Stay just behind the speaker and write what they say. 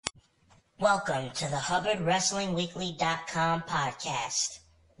Welcome to the HubbardWrestlingWeekly.com podcast.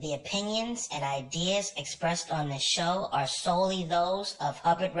 The opinions and ideas expressed on this show are solely those of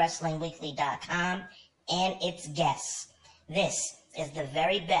HubbardWrestlingWeekly.com and its guests. This is the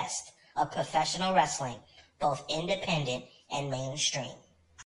very best of professional wrestling, both independent and mainstream.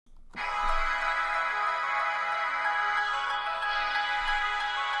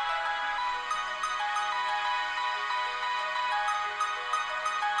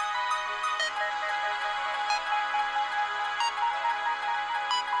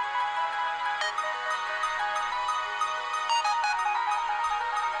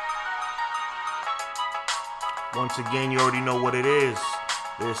 Once again, you already know what it is.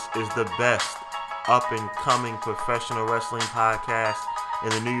 This is the best up-and-coming professional wrestling podcast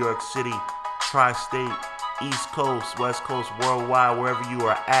in the New York City, Tri-State, East Coast, West Coast, worldwide, wherever you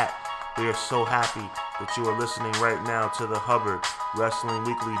are at. We are so happy that you are listening right now to the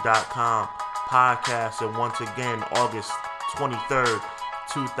HubbardWrestlingWeekly.com podcast. And once again, August 23rd,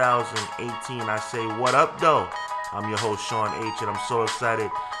 2018, I say, what up, though? I'm your host, Sean H., and I'm so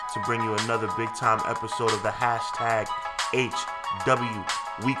excited to bring you another big-time episode of the hashtag HW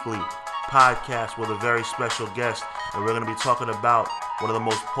Weekly podcast with a very special guest. And we're going to be talking about one of the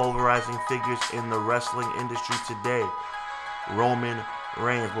most polarizing figures in the wrestling industry today, Roman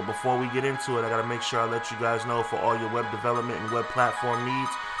Reigns. But before we get into it, I got to make sure I let you guys know, for all your web development and web platform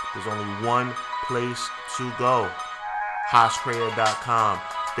needs, there's only one place to go, Hashcrea.com.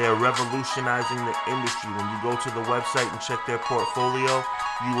 They're revolutionizing the industry. When you go to the website and check their portfolio,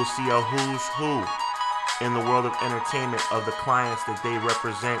 you will see a who's who in the world of entertainment of the clients that they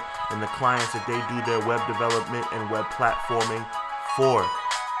represent and the clients that they do their web development and web platforming for.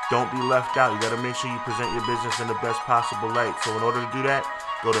 Don't be left out. You got to make sure you present your business in the best possible light. So in order to do that,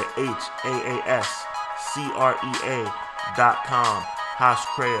 go to HAASCREA.com,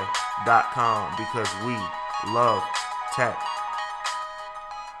 Hashcrea.com, because we love tech.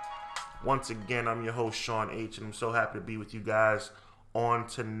 Once again, I'm your host, Sean H., and I'm so happy to be with you guys on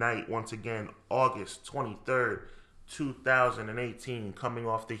tonight. Once again, August 23rd, 2018, coming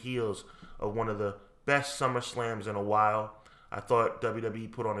off the heels of one of the best SummerSlams in a while. I thought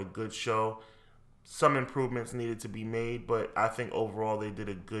WWE put on a good show. Some improvements needed to be made, but I think overall they did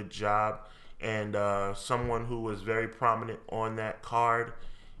a good job. And someone who was very prominent on that card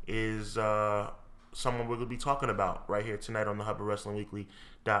is someone we're going to be talking about right here tonight on the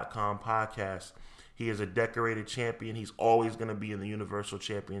HubbardWrestlingWeekly.com podcast. He is a decorated champion. He's always going to be in the Universal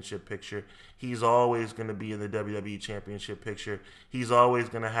Championship picture. He's always going to be in the WWE Championship picture. He's always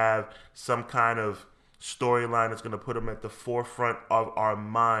going to have some kind of storyline that's going to put him at the forefront of our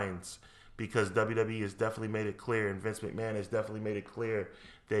minds, because WWE has definitely made it clear, and Vince McMahon has definitely made it clear,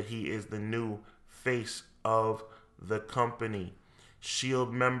 that he is the new face of the company.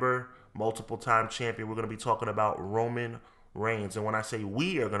 Shield member, multiple-time champion. We're going to be talking about Roman Reigns. And when I say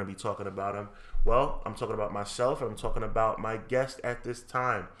we are going to be talking about him, well, I'm talking about myself, and I'm talking about my guest at this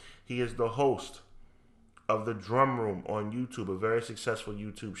time. He is the host of The Drum Room on YouTube, a very successful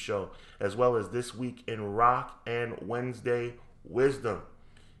YouTube show, as well as This Week in Rock and Wednesday Wisdom.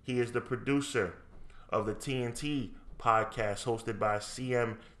 He is the producer of the TNT podcast, hosted by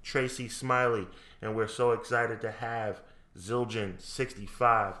CM Tracy Smiley, and we're so excited to have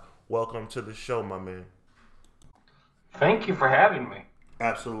Zildjian65. Welcome to the show, my man. Thank you for having me.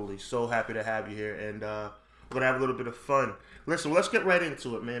 Absolutely. So happy to have you here, and we're going to have a little bit of fun. Listen, let's get right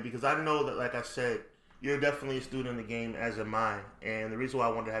into it, man, because I know that, like I said, you're definitely a student in the game, as am I. And the reason why I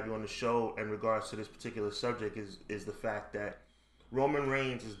wanted to have you on the show in regards to this particular subject is the fact that Roman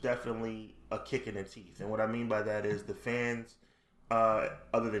Reigns is definitely a kick in the teeth. And what I mean by that is the fans, other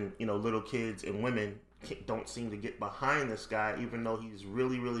than, little kids and women, don't seem to get behind this guy, even though he's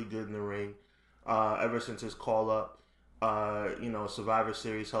really, really good in the ring. Ever since his call-up, Survivor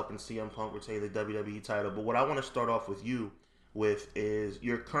Series, helping CM Punk retain the WWE title. But what I want to start off with you with is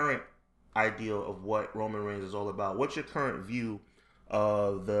your current ideal of what Roman Reigns is all about. What's your current view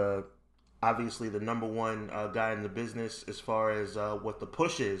of obviously the number one guy in the business as far as what the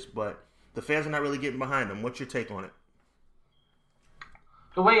push is, but the fans are not really getting behind him. What's your take on it?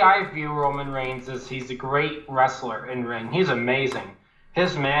 The way I view Roman Reigns is he's a great wrestler in ring. He's amazing.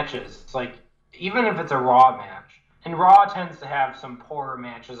 His matches, even if it's a Raw match, and Raw tends to have some poorer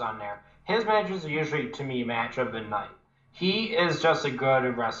matches on there, his matches are usually, to me, match of the night. He is just a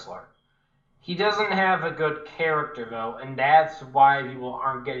good wrestler. He doesn't have a good character, though, and that's why people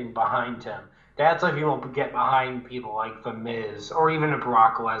aren't getting behind him. That's why people get behind people like The Miz or even a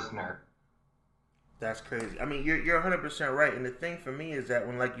Brock Lesnar. That's crazy. I mean, you're 100% right. And the thing for me is that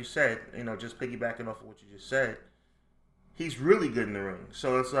when, like you said, just piggybacking off of what you just said, he's really good in the ring.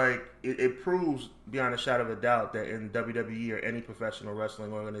 So it's like it proves beyond a shadow of a doubt that in WWE or any professional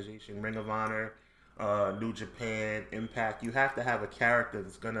wrestling organization, Ring of Honor, New Japan, Impact, you have to have a character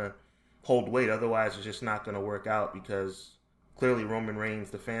that's gonna hold weight. Otherwise, it's just not gonna work out because clearly Roman Reigns,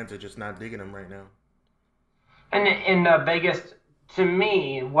 the fans are just not digging him right now. And in the biggest, to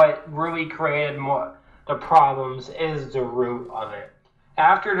me, what really created more the problems is the root of it.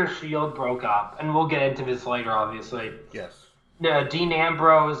 After the Shield broke up, and we'll get into this later, obviously. Yes. Dean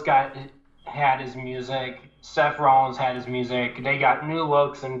Ambrose had his music. Seth Rollins had his music. They got new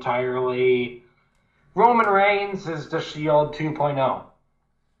looks entirely. Roman Reigns is the Shield 2.0.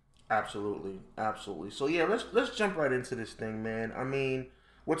 Absolutely, absolutely. So yeah, let's jump right into this thing, man. I mean,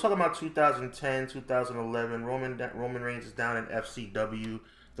 we're talking about 2010, 2011. Roman Reigns is down in FCW,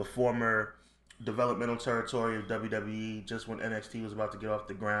 the former developmental territory of WWE, just when NXT was about to get off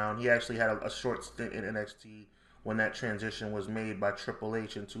the ground. He actually had a short stint in NXT when that transition was made by Triple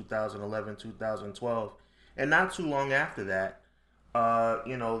H in 2011, 2012. And not too long after that,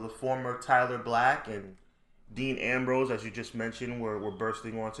 the former Tyler Black and Dean Ambrose, as you just mentioned, were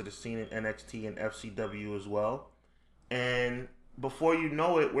bursting onto the scene in NXT and FCW as well. And before you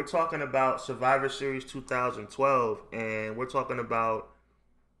know it, we're talking about Survivor Series 2012, and we're talking about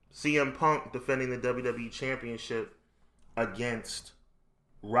CM Punk defending the WWE Championship against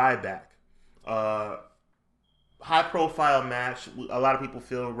Ryback. High-profile match. A lot of people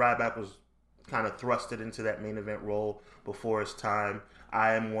feel Ryback was kind of thrusted into that main event role before his time.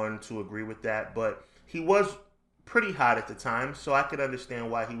 I am one to agree with that, but he was pretty hot at the time, so I could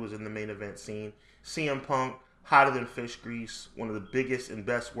understand why he was in the main event scene. CM Punk, hotter than fish grease, one of the biggest and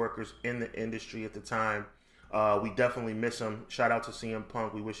best workers in the industry at the time. We definitely miss him. Shout out to CM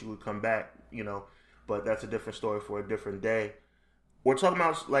Punk. We wish he would come back, but that's a different story for a different day. We're talking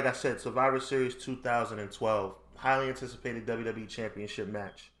about, like I said, Survivor Series 2012, highly anticipated WWE Championship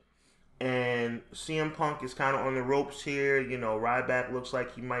match. And CM Punk is kind of on the ropes here. Ryback looks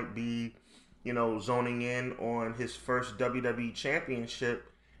like he might be, zoning in on his first WWE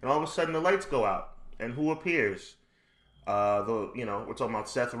Championship. And all of a sudden the lights go out. And who appears? We're talking about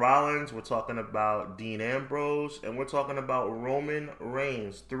Seth Rollins, we're talking about Dean Ambrose, and we're talking about Roman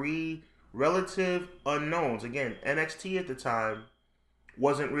Reigns. Three relative unknowns. Again, NXT at the time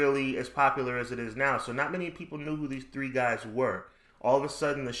wasn't really as popular as it is now, so not many people knew who these three guys were. All of a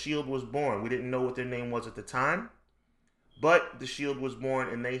sudden, the Shield was born. We didn't know what their name was at the time, but the Shield was born,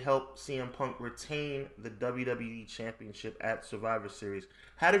 and they helped CM Punk retain the WWE Championship at Survivor Series.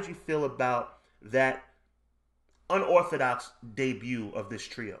 How did you feel about that unorthodox debut of this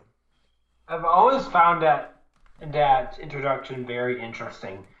trio? I've always found that introduction very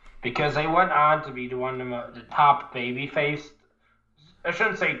interesting because they went on to be one of the top babyface, I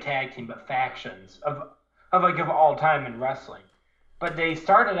shouldn't say tag team, but factions of all time in wrestling. But they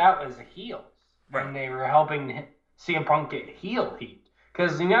started out as heels, right, and they were helping CM Punk get heel heat.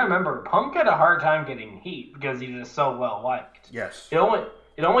 Because you gotta remember, Punk had a hard time getting heat because he was so well liked. Yes. It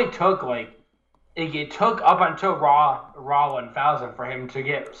only took it took up until Raw 1000 for him to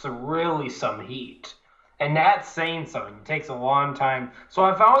get some heat. And that's saying something. It takes a long time. So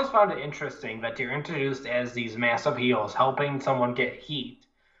I've always found it interesting that they're introduced as these massive heels helping someone get heat.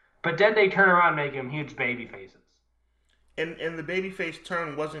 But then they turn around and make them huge baby faces. And the babyface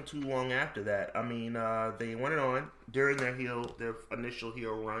turn wasn't too long after that. I mean, they went on during their initial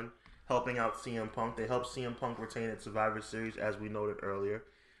heel run, helping out CM Punk. They helped CM Punk retain at Survivor Series, as we noted earlier.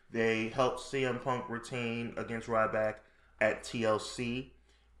 They helped CM Punk retain against Ryback at TLC.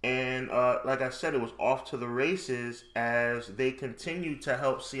 And like I said, it was off to the races as they continued to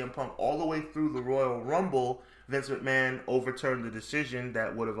help CM Punk all the way through the Royal Rumble. Vince McMahon overturned the decision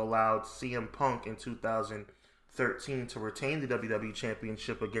that would have allowed CM Punk in 2013 to retain the WWE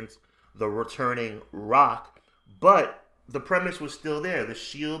Championship against the returning Rock. But the premise was still there. The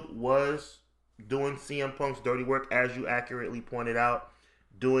Shield was doing CM Punk's dirty work, as you accurately pointed out,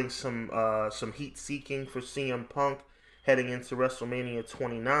 doing some heat seeking for CM Punk heading into WrestleMania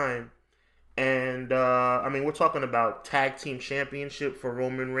 29. And we're talking about tag team championship for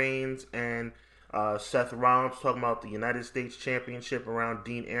Roman Reigns and Seth Rollins, talking about the United States Championship around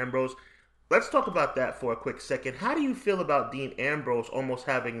Dean Ambrose. Let's talk about that for a quick second. How do you feel about Dean Ambrose almost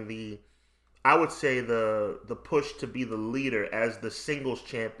having the push to be the leader as the singles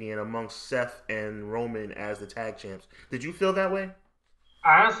champion amongst Seth and Roman as the tag champs? Did you feel that way?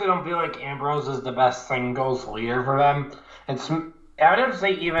 I honestly don't feel like Ambrose is the best singles leader for them. I would have to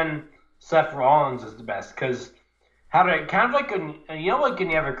say even Seth Rollins is the best because when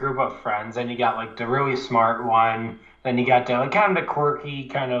you have a group of friends and you got like the really smart one, then you got the kind of the quirky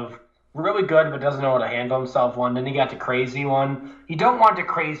kind of really good but doesn't know how to handle himself one. Then you got the crazy one. You don't want the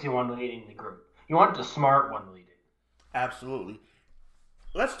crazy one leading the group. You want the smart one leading. Absolutely.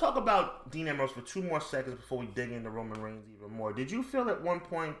 Let's talk about Dean Ambrose for 2 more seconds before we dig into Roman Reigns even more. Did you feel at one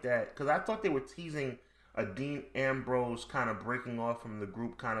point that, because I thought they were teasing a Dean Ambrose kind of breaking off from the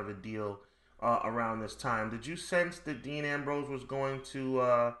group kind of a deal around this time, did you sense that Dean Ambrose was going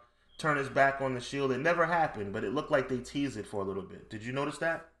to turn his back on the Shield? It never happened, but it looked like they teased it for a little bit. Did you notice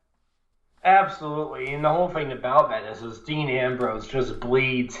that? Absolutely, and the whole thing about that is Dean Ambrose just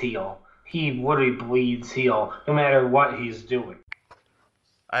bleeds heel. He literally bleeds heel no matter what he's doing.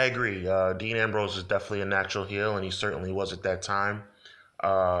 I agree. Dean Ambrose is definitely a natural heel, and he certainly was at that time.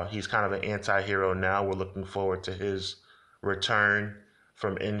 He's kind of an anti-hero now. We're looking forward to his return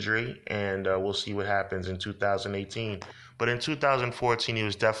from injury, and we'll see what happens in 2018. But in 2014, he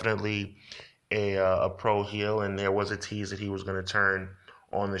was definitely a pro heel, and there was a tease that he was going to turn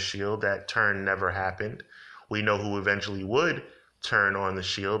on the Shield. That turn never happened. We know who eventually would turn on the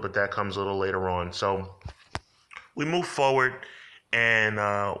Shield, but that comes a little later on. So we move forward, and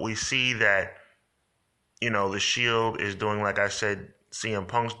we see that, the Shield is doing, like I said, CM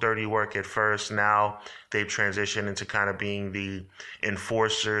Punk's dirty work at first. Now they've transitioned into kind of being the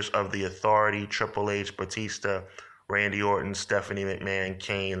enforcers of the Authority: Triple H, Batista, Randy Orton, Stephanie McMahon,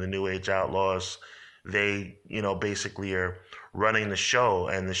 Kane, the New Age Outlaws. They, basically are running the show,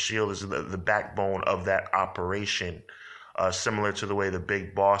 and the Shield is the backbone of that operation, similar to the way the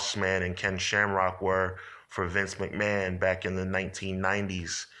Big Boss Man and Ken Shamrock were for Vince McMahon back in the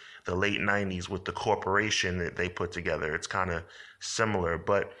 1990s, the late 90s, with the corporation that they put together. It's kind of similar,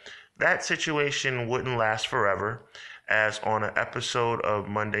 but that situation wouldn't last forever, as on an episode of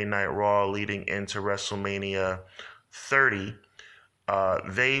Monday Night Raw leading into WrestleMania 30,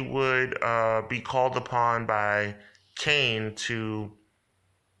 they would be called upon by Kane to,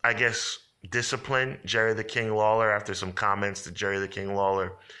 I guess, discipline Jerry the King Lawler after some comments that Jerry the King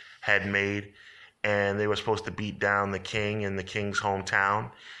Lawler had made. And they were supposed to beat down the King in the King's hometown.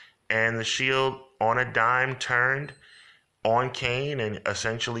 And the Shield, on a dime, turned on Kane and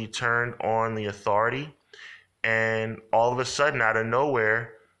essentially turned on the Authority. And all of a sudden, out of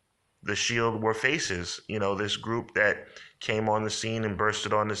nowhere, the Shield were faces. This group that came on the scene and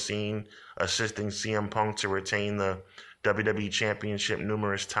bursted on the scene, assisting CM Punk to retain the WWE Championship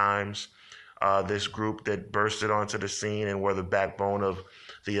numerous times. This group that bursted onto the scene and were the backbone of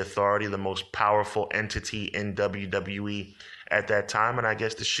the Authority, the most powerful entity in WWE at that time. And I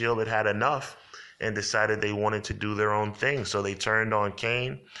guess the Shield had enough and decided they wanted to do their own thing. So they turned on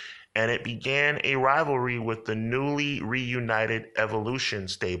Kane, and it began a rivalry with the newly reunited Evolution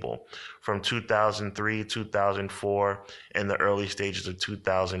stable from 2003, 2004, and the early stages of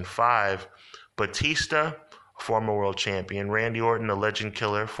 2005. Batista, former world champion; Randy Orton, the legend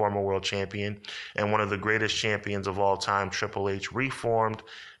killer, former world champion; and one of the greatest champions of all time, Triple H, reformed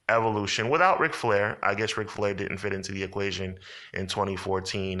Evolution without Ric Flair. I guess Ric Flair didn't fit into the equation in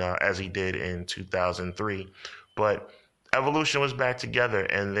 2014 as he did in 2003. But Evolution was back together,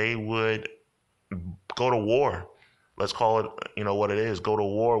 and they would go to war. Let's call it, what it is. Go to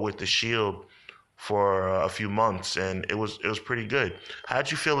war with the Shield for a few months, and it was pretty good. How'd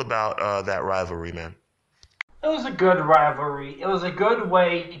you feel about that rivalry, man? It was a good rivalry. It was a good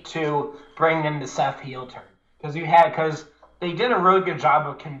way to bring in the Seth heel turn. Because they did a really good job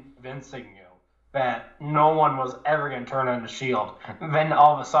of convincing you that no one was ever going to turn on the Shield. And then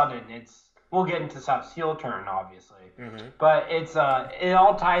all of a sudden, we'll get into Seth's heel turn, obviously. Mm-hmm. But it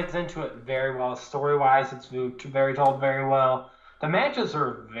all ties into it very well. Story-wise, it's very told very well. The matches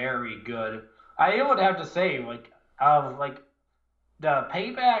are very good. I would have to say, the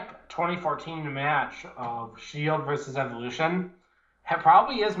Payback 2014 match of Shield versus Evolution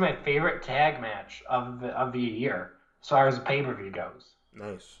probably is my favorite tag match of the year, as far as the pay-per-view goes.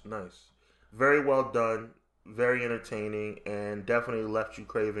 Nice. Very well done, very entertaining, and definitely left you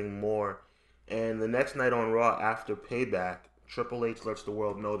craving more. And the next night on Raw after Payback, Triple H lets the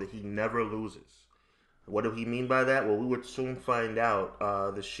world know that he never loses. What do he mean by that? Well, we would soon find out.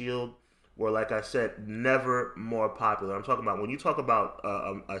 The Shield were, like I said, never more popular. I'm talking about, when you talk about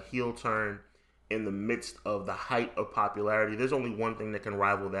a heel turn in the midst of the height of popularity, there's only one thing that can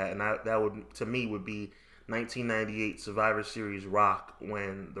rival that, and that would, to me, would be 1998 Survivor Series Rock,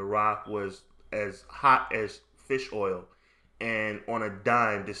 when The Rock was as hot as fish oil and on a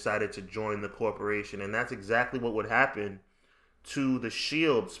dime decided to join the corporation. And that's exactly what would happen to the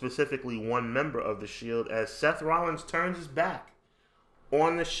Shield, specifically one member of the Shield, as Seth Rollins turns his back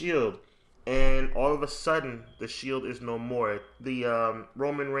on the Shield. And all of a sudden, the Shield is no more. The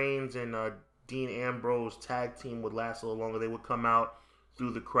Roman Reigns and Dean Ambrose tag team would last a little longer. They would come out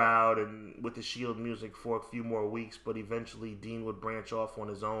through the crowd and with the Shield music for a few more weeks, but eventually Dean would branch off on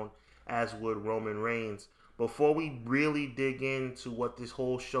his own, as would Roman Reigns. Before we really dig into what this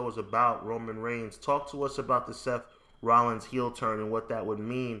whole show is about, Roman Reigns, talk to us about the Seth Rollins heel turn and what that would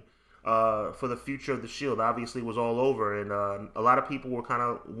mean for the future of the Shield. Obviously, it was all over, and a lot of people were kind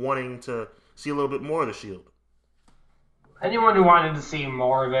of wanting to see a little bit more of the Shield. Anyone who wanted to see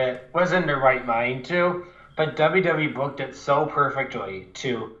more of it was in their right mind to, but WWE booked it so perfectly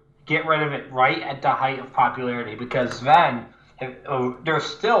to get rid of it right at the height of popularity, because then they're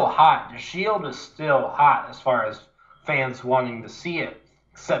still hot. The Shield is still hot as far as fans wanting to see it,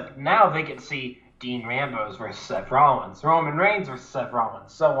 except now they can see Dean Ambrose versus Seth Rollins, Roman Reigns versus Seth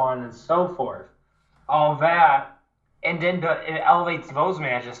Rollins, so on and so forth. All that, and then it elevates those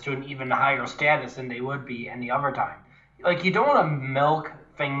matches to an even higher status than they would be any other time. Like, you don't want to milk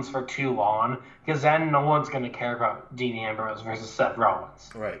things for too long, because then no one's going to care about Dean Ambrose versus Seth Rollins.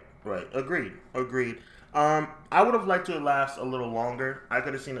 Right. Agreed. I would have liked to last a little longer. I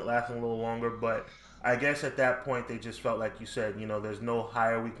could have seen it lasting a little longer, but I guess at that point they just felt like you said, there's no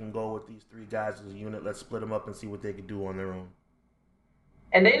higher we can go with these three guys as a unit. Let's split them up and see what they could do on their own.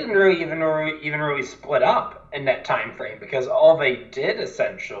 And they didn't really even split up in that time frame, because all they did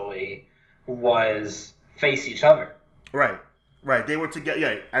essentially was face each other. Right. They were together.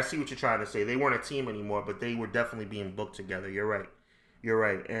 Yeah, I see what you're trying to say. They weren't a team anymore, but they were definitely being booked together. You're right.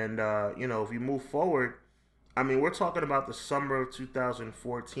 And, if we move forward, I mean, we're talking about the summer of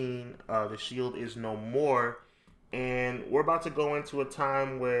 2014. The Shield is no more. And we're about to go into a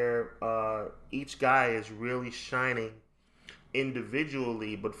time where each guy is really shining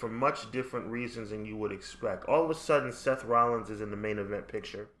individually, but for much different reasons than you would expect. All of a sudden, Seth Rollins is in the main event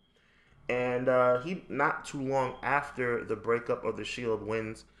picture. And he, not too long after the breakup of the Shield,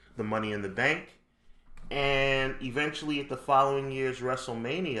 wins the Money in the Bank. And eventually, at the following year's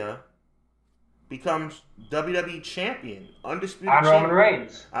WrestleMania, becomes WWE Champion, undisputed on champion,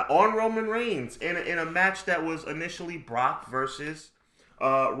 Roman Reigns, in a match that was initially Brock versus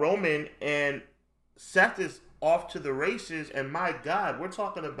Roman, and Seth is off to the races. And my God, we're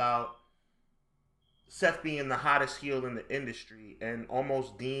talking about Seth being the hottest heel in the industry, and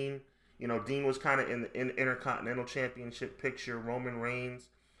almost Dean. Dean was kind of in the Intercontinental Championship picture. Roman Reigns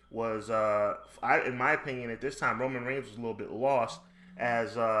was, in my opinion, at this time, Roman Reigns was a little bit lost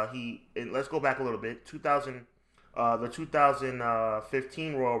as let's go back a little bit. The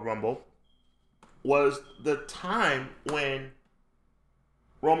 2015 Royal Rumble was the time when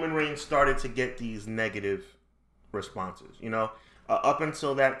Roman Reigns started to get these negative responses. Up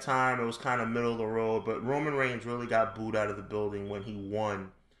until that time, it was kind of middle of the road, but Roman Reigns really got booed out of the building when he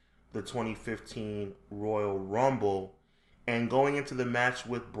won the 2015 Royal Rumble. And going into the match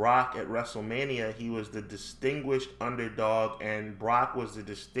with Brock at WrestleMania, he was the distinguished underdog, and Brock was the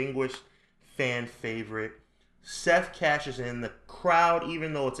distinguished fan favorite. Seth cashes in. The crowd,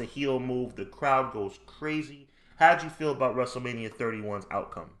 even though it's a heel move, the crowd goes crazy. How'd you feel about WrestleMania 31's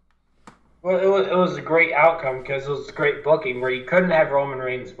outcome? Well, it was a great outcome, because it was great booking, where you couldn't have Roman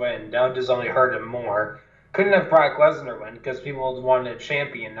Reigns win. That would just only hurt him more. Couldn't have Brock Lesnar win, because people wanted a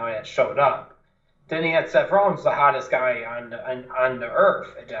champion now that showed up. Then he had Seth Rollins, the hottest guy on the earth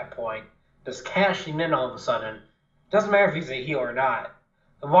at that point, just cashing in all of a sudden. Doesn't matter if he's a heel or not.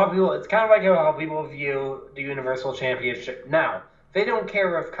 A lot of people, it's kind of like how people view the Universal Championship now. They don't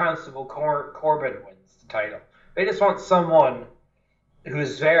care if Constable Corbin wins the title. They just want someone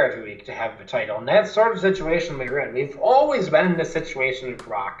who's there every week to have the title. And that's sort of the situation we're in. We've always been in this situation with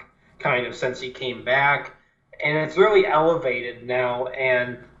Brock, kind of, since he came back. And it's really elevated now,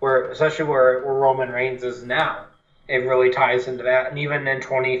 and especially where Roman Reigns is now. It really ties into that. And even in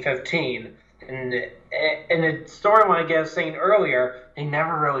 2015, and the storyline I was saying earlier, they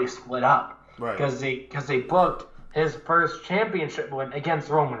never really split up. Right. Because they booked his first championship win against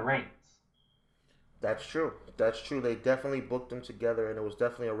Roman Reigns. That's true. They definitely booked them together, and it was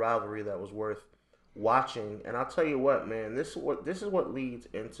definitely a rivalry that was worth watching. And I'll tell you what, man, this is what leads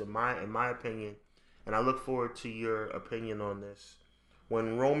into in my opinion, and I look forward to your opinion on this.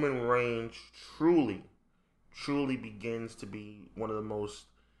 When Roman Reigns truly begins to be one of the most,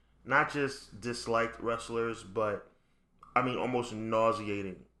 not just disliked wrestlers, but, I mean, almost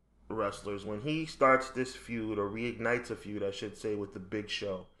nauseating wrestlers. When he starts this feud, or reignites a feud, I should say, with the Big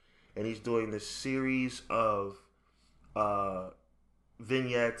Show, and he's doing this series of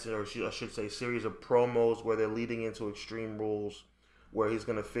vignettes, or I should say series of promos where they're leading into Extreme Rules, where he's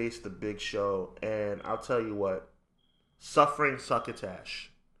going to face the Big Show. And I'll tell you what, Suffering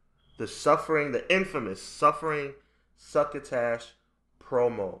Succotash, the infamous Suffering Succotash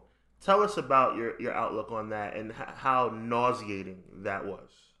promo Tell us about your outlook on that and how nauseating that was.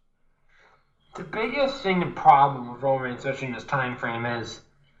 The biggest thing, the problem with Roman Reigns, especially in this time frame, is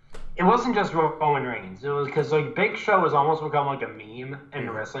it wasn't just Roman Reigns. It was because like Big Show has almost become like a meme in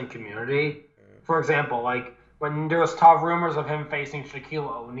the wrestling community. For example, like when there was tough rumors of him facing Shaquille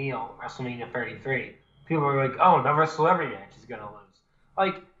O'Neal WrestleMania 33, people were like, "Oh, another celebrity match is gonna lose."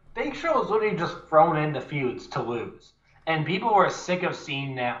 Like Big Show was literally just thrown into feuds to lose, and people were sick of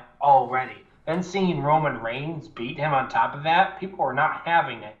seeing that already. Then seeing Roman Reigns beat him on top of that, people were not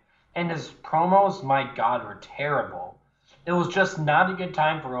having it. And his promos, my God, were terrible. It was just not a good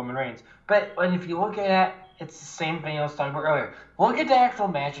time for Roman Reigns. But if you look at it, it's the same thing I was talking about earlier. Look at the actual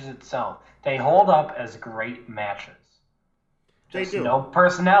matches itself. They hold up as great matches. Just They do. no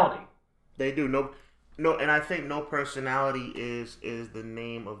personality. They do. No, and I think no personality is the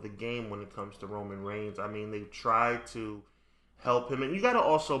name of the game when it comes to Roman Reigns. I mean, they've tried to help him, and you got to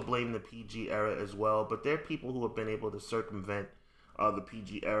also blame the PG era as well. But there are people who have been able to circumvent the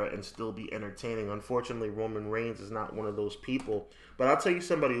PG era and still be entertaining. Unfortunately, Roman Reigns is not one of those people. But I'll tell you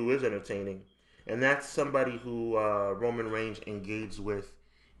somebody who is entertaining, and that's somebody who Roman Reigns engaged with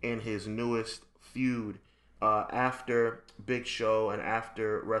in his newest feud after Big Show and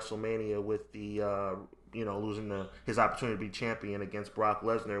after WrestleMania with the losing his opportunity to be champion against Brock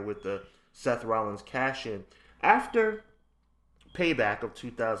Lesnar with the Seth Rollins cash in. After Payback of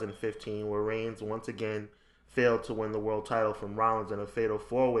 2015, where Reigns once again failed to win the world title from Rollins in a fatal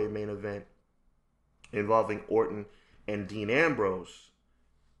four-way main event involving Orton and Dean Ambrose,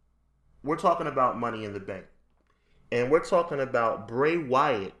 we're talking about Money in the Bank. And we're talking about Bray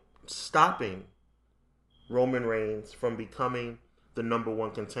Wyatt stopping Roman Reigns from becoming the number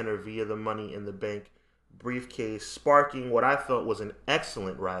one contender via the Money in the Bank briefcase, sparking what I felt was an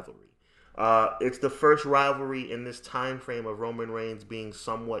excellent rivalry. It's the first rivalry in this time frame of Roman Reigns being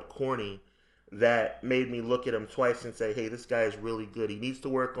somewhat corny that made me look at him twice and say, hey, this guy is really good. He needs to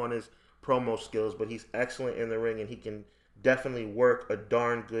work on his promo skills, but he's excellent in the ring, and he can definitely work a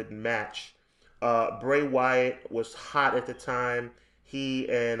darn good match. Bray Wyatt was hot at the time. He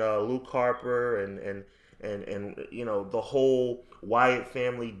and Luke Harper and the whole Wyatt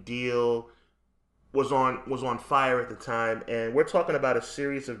family deal was on fire at the time. And we're talking about a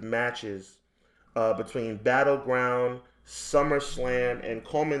series of matches between Battleground, SummerSlam, and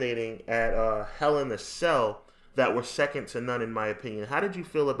culminating at Hell in a Cell that were second to none in my opinion. How did you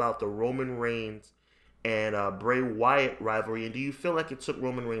feel about the Roman Reigns and Bray Wyatt rivalry, and do you feel like it took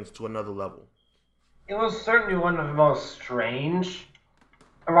Roman Reigns to another level? It was certainly one of the most strange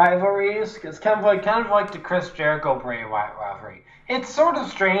rivalries. It's kind of like the Chris Jericho Bray Wyatt rivalry. It's sort of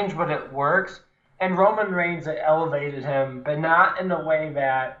strange, but it works. And Roman Reigns elevated him, but not in the way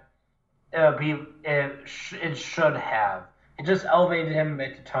that it should have. It just elevated him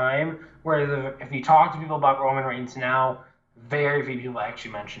at the time. Whereas if you talk to people about Roman Reigns now, very few people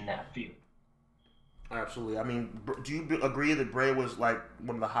actually mention that feud. Absolutely. I mean, do you agree that Bray was like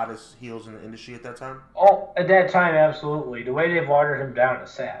one of the hottest heels in the industry at that time? Oh, at that time, absolutely. The way they've watered him down is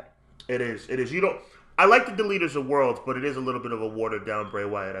sad. It is. It is. You don't. I like the Deleters of Worlds, but it is a little bit of a watered down Bray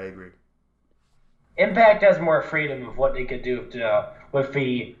Wyatt. I agree. Impact has more freedom of what they could do with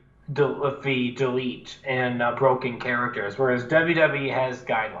the delete and broken characters, whereas WWE has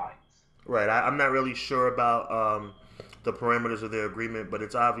guidelines. Right. I'm not really sure about the parameters of their agreement, but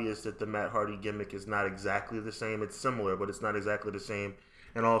it's obvious that the Matt Hardy gimmick is not exactly the same. It's similar, but it's not exactly the same.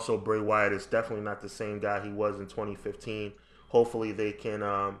 And also, Bray Wyatt is definitely not the same guy he was in 2015. Hopefully, they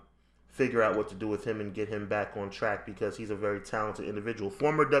can figure out what to do with him and get him back on track because he's a very talented individual.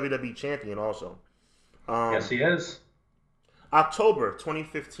 Former WWE champion, also. Yes, he is. October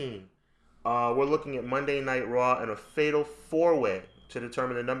 2015. We're looking at Monday Night Raw and a fatal four-way to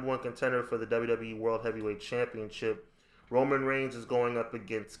determine the number one contender for the WWE World Heavyweight Championship. Roman Reigns is going up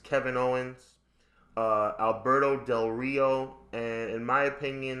against Kevin Owens, Alberto Del Rio, and in my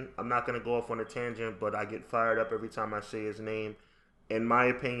opinion, I'm not going to go off on a tangent, but I get fired up every time I say his name. In my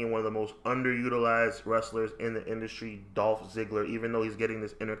opinion, one of the most underutilized wrestlers in the industry, Dolph Ziggler. Even though he's getting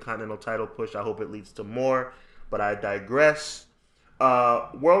this Intercontinental title push, I hope it leads to more, but I digress.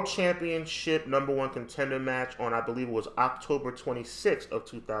 World Championship number one contender match on, I believe it was October 26th of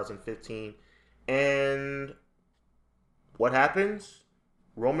 2015. And what happens?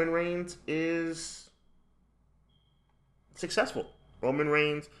 Roman Reigns is successful. Roman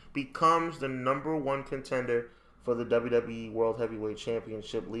Reigns becomes the number one contender for the WWE World Heavyweight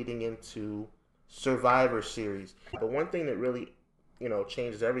Championship leading into Survivor Series. But one thing that really,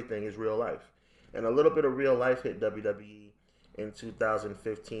 changes everything is real life. And a little bit of real life hit WWE in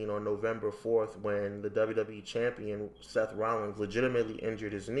 2015 on November 4th when the WWE champion Seth Rollins legitimately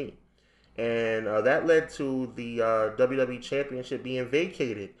injured his knee. and that led to the WWE Championship being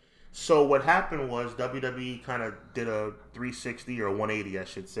vacated. So what happened was WWE kind of did a 360 or 180, I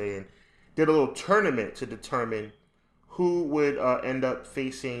should say, and did a little tournament to determine who would end up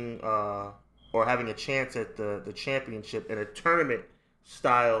facing or having a chance at the championship in a tournament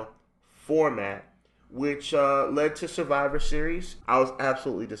style format, which led to Survivor Series. I was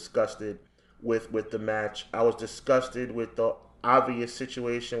absolutely disgusted with the match. I was disgusted with the obvious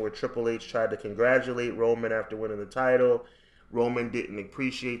situation where Triple H tried to congratulate Roman after winning the title. Roman didn't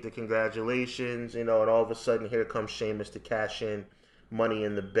appreciate the congratulations, and all of a sudden here comes Sheamus to cash in Money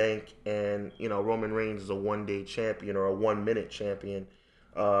in the Bank, and Roman Reigns is a one-day champion or a one-minute champion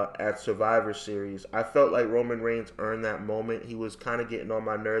at Survivor Series. I felt like Roman Reigns earned that moment. He was kind of getting on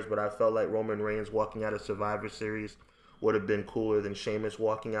my nerves, but I felt like Roman Reigns walking out of Survivor Series would have been cooler than Sheamus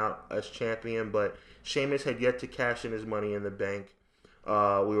walking out as champion, but Sheamus had yet to cash in his Money in the Bank. We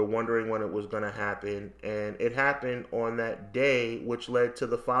were wondering when it was going to happen, and it happened on that day, which led to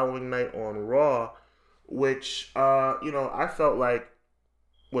the following night on Raw, which, I felt like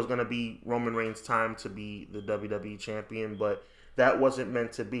was going to be Roman Reigns' time to be the WWE champion, but that wasn't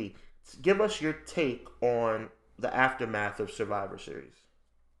meant to be. Give us your take on the aftermath of Survivor Series.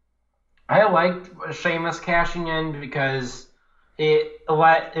 I liked Sheamus cashing in because it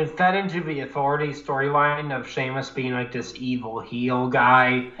fed into the Authority storyline of Sheamus being like this evil heel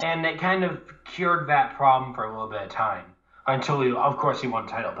guy, and it kind of cured that problem for a little bit of time until he won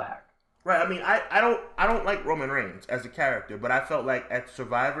the title back. Right. I mean, I don't like Roman Reigns as a character, but I felt like at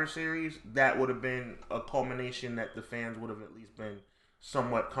Survivor Series that would have been a culmination that the fans would have at least been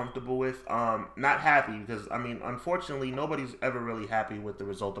somewhat comfortable with. Not happy because unfortunately, nobody's ever really happy with the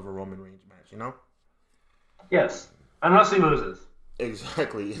result of a Roman Reigns match. Yes, unless he loses.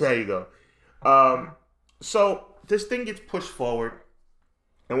 Exactly. There you go. So this thing gets pushed forward,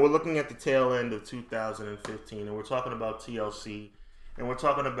 and we're looking at the tail end of 2015, and we're talking about TLC. And we're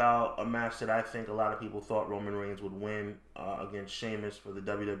talking about a match that I think a lot of people thought Roman Reigns would win against Sheamus for the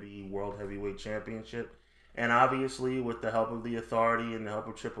WWE World Heavyweight Championship. And obviously, with the help of the Authority and the help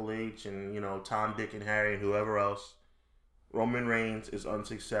of Triple H and, Tom, Dick, and Harry and whoever else, Roman Reigns is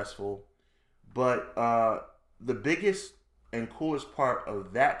unsuccessful. But the biggest and coolest part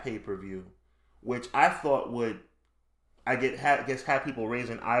of that pay-per-view, which I thought would, have people raise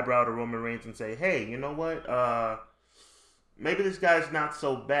an eyebrow to Roman Reigns and say, hey, you know what? Maybe this guy's not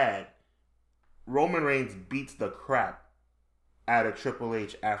so bad. Roman Reigns beats the crap out of Triple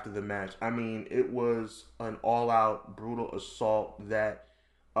H after the match. I mean, it was an all-out, brutal assault. That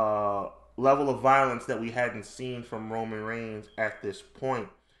level of violence that we hadn't seen from Roman Reigns at this point.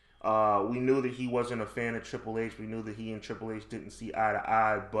 We knew that he wasn't a fan of Triple H. We knew that he and Triple H didn't see eye to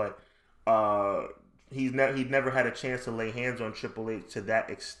eye, but he'd never had a chance to lay hands on Triple H to that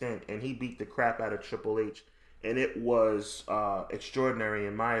extent, and he beat the crap out of Triple H. And it was extraordinary,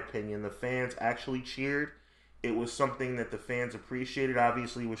 in my opinion. The fans actually cheered. It was something that the fans appreciated.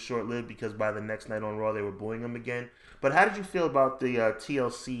 Obviously, it was short-lived because by the next night on Raw, they were booing him again. But how did you feel about the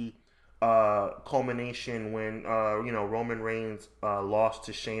TLC culmination when Roman Reigns lost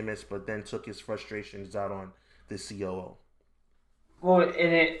to Sheamus, but then took his frustrations out on the COO? Well, and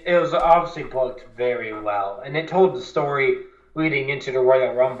it was obviously booked very well, and it told the story leading into the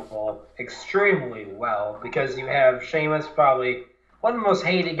Royal Rumble extremely well, because you have Sheamus, probably one of the most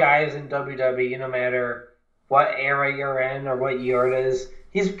hated guys in WWE, no matter what era you're in or what year it is.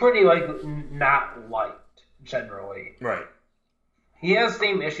 He's pretty, not liked, generally. Right. He has the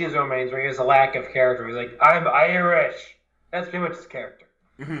same issues as Roman Reigns, where he has a lack of character. He's like, I'm Irish. That's pretty much his character.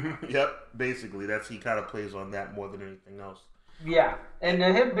 Yep, basically. He kind of plays on that more than anything else. Yeah, and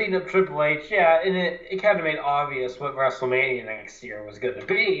him beating up Triple H, and it kind of made obvious what WrestleMania next year was going to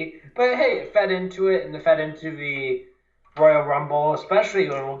be. But hey, it fed into it, and it fed into the Royal Rumble, especially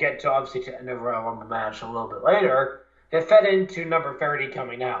when we'll get to, obviously, to end of Royal Rumble match a little bit later. It fed into number 30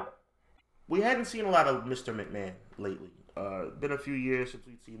 coming out. We hadn't seen a lot of Mr. McMahon lately. Been a few years since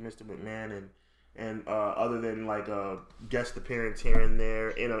we've seen Mr. McMahon, and other than a guest appearance here and there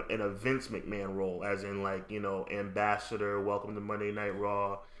in a Vince McMahon role, as in ambassador, welcome to Monday Night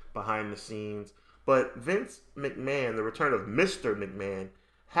Raw, behind the scenes. But Vince McMahon, the return of Mr. McMahon,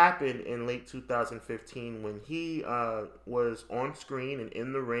 happened in late 2015 when he was on screen and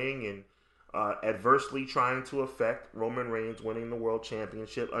in the ring and adversely trying to affect Roman Reigns winning the World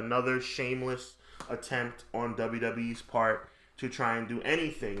Championship. Another shameless attempt on WWE's part to try and do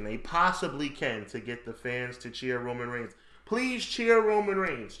anything they possibly can to get the fans to cheer Roman Reigns. Please cheer Roman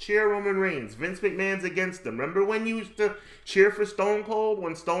Reigns. Cheer Roman Reigns. Vince McMahon's against him. Remember when you used to cheer for Stone Cold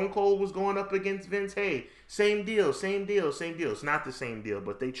when Stone Cold was going up against Vince? Hey, same deal, same deal, same deal. It's not the same deal,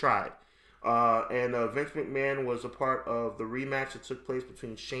 but they tried. And Vince McMahon was a part of the rematch that took place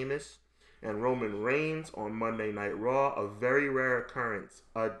between Sheamus and Roman Reigns on Monday Night Raw. A very rare occurrence.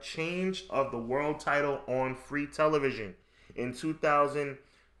 A change of the world title on free television. In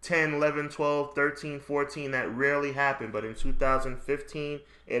 2010, 11, 12, 13, 14, that rarely happened. But in 2015,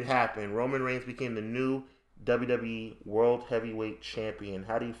 it happened. Roman Reigns became the new WWE World Heavyweight Champion.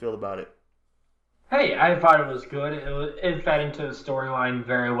 How do you feel about it? Hey, I thought it was good. It fed into the storyline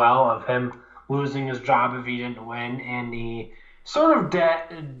very well of him losing his job if he didn't win, and he sort of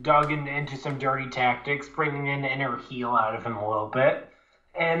dug into some dirty tactics, bringing in the inner heel out of him a little bit.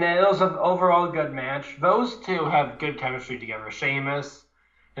 And it was an overall good match. Those two have good chemistry together. Sheamus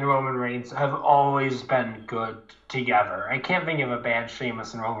and Roman Reigns have always been good together. I can't think of a bad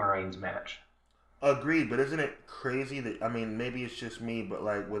Sheamus and Roman Reigns match. Agreed, but isn't it crazy that, I mean, maybe it's just me, but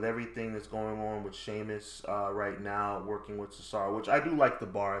like with everything that's going on with Sheamus right now, working with Cesaro, which I do like the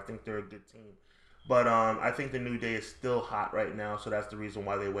Bar, I think they're a good team, but I think the New Day is still hot right now, so that's the reason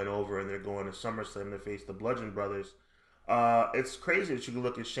why they went over and they're going to SummerSlam to face the Bludgeon Brothers. It's crazy that you can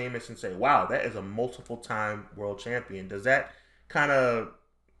look at Sheamus and say, wow, that is a multiple-time world champion. Does that kind of,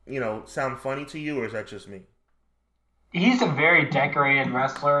 sound funny to you, or is that just me? He's a very decorated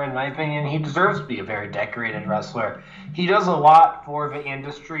wrestler, in my opinion. He deserves to be a very decorated wrestler. He does a lot for the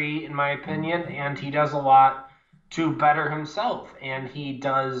industry, in my opinion, and he does a lot to better himself. And he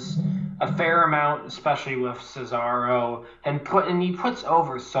does a fair amount, especially with Cesaro, and he puts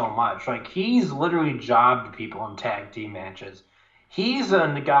over so much. Like, he's literally jobbed people in tag team matches. He's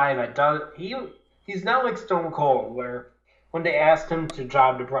the guy that does. He's not like Stone Cold, where when they asked him to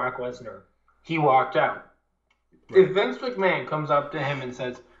job to Brock Lesnar, he walked out. If Vince McMahon comes up to him and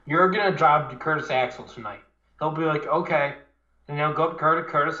says, "You're going to job to Curtis Axel tonight," he'll be like, "Okay." And he'll go to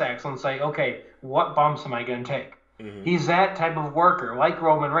Curtis Axel and say, "Okay, what bumps am I going to take?" Mm-hmm. He's that type of worker, like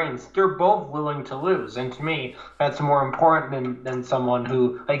Roman Reigns. They're both willing to lose. And to me, that's more important than someone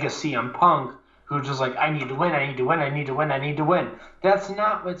who, like a CM Punk, who's just like, I need to win, I need to win, I need to win, I need to win. That's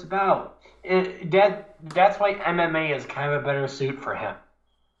not what it's about. That's why MMA is kind of a better suit for him.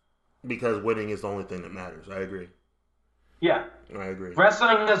 Because winning is the only thing that matters. I agree. Yeah. I agree.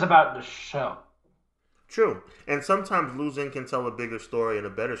 Wrestling is about the show. True. And sometimes losing can tell a bigger story and a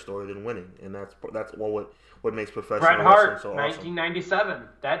better story than winning. And that's what makes professional Bret Hart, wrestling so 1997. Awesome.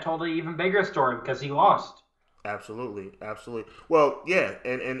 That told an even bigger story because he lost. Absolutely. Well, yeah,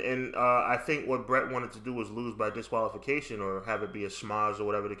 and I think what Bret wanted to do was lose by disqualification or have it be a schmoz or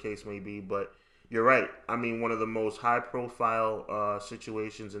whatever the case may be. But you're right. I mean, one of the most high-profile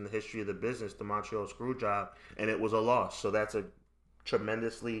situations in the history of the business, the Montreal Screwjob, and it was a loss. So that's a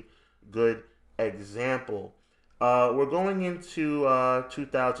tremendously good example. We're going into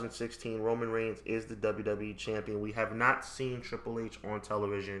 2016. Roman Reigns is the WWE champion. We have not seen Triple H on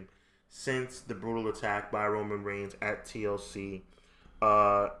television since the brutal attack by Roman Reigns at TLC.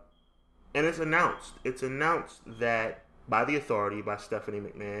 And it's announced. It's announced that by the Authority, by Stephanie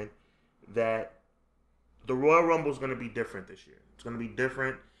McMahon, that the Royal Rumble is going to be different this year. It's going to be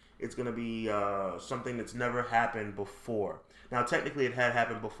different. It's going to be something that's never happened before. Now, technically, it had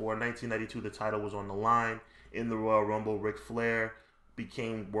happened before. In 1992, the title was on the line in the Royal Rumble. Ric Flair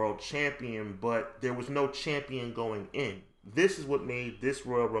became world champion, but there was no champion going in. This is what made this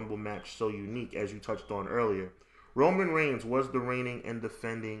Royal Rumble match so unique, as you touched on earlier. Roman Reigns was the reigning and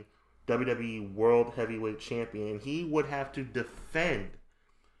defending WWE World Heavyweight Champion. He would have to defend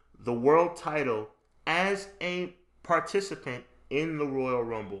the world title as a participant in the Royal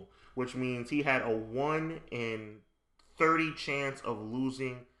Rumble, which means he had a 1 in 30 chance of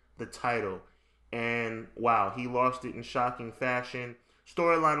losing the title. And wow, he lost it in shocking fashion.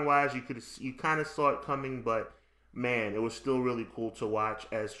 Storyline wise, you kind of saw it coming, but man, it was still really cool to watch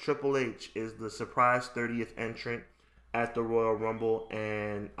as Triple H is the surprise 30th entrant at the Royal Rumble.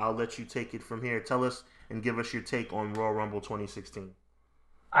 And I'll let you take it from here. Tell us and give us your take on Royal Rumble 2016.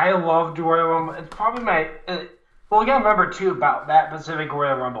 I loved Royal Rumble. It's probably my... well, we got to remember, too, about that Pacific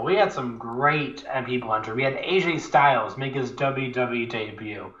Royal Rumble. We had some great people enter. We had AJ Styles make his WWE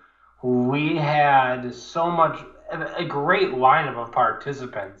debut. We had so much... a great lineup of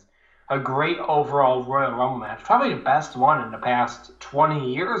participants. A great overall Royal Rumble match. Probably the best one in the past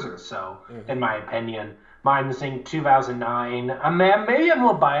 20 years or so, in my opinion. Mine saying 2009. Maybe I'm a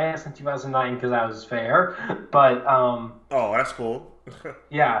little biased in 2009 because I was fair, but... oh, that's cool.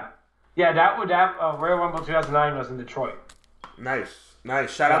 Yeah, that Royal Rumble 2009 was in Detroit. Nice.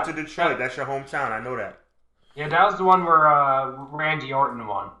 Shout out to Detroit. That's your hometown. I know that. Yeah, that was the one where Randy Orton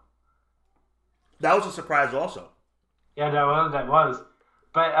won. That was a surprise also. Yeah, that was.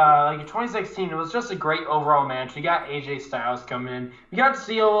 But like in 2016, it was just a great overall match. You got AJ Styles coming in. You got to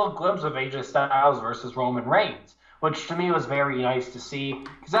see a little glimpse of AJ Styles versus Roman Reigns, which to me was very nice to see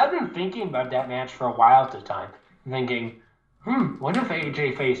because I've been thinking about that match for a while at the time, thinking, what if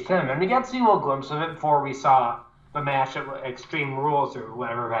AJ faced him? And we got to see a little glimpse of it before we saw the match at Extreme Rules or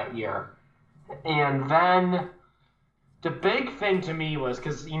whatever that year. And then the big thing to me was,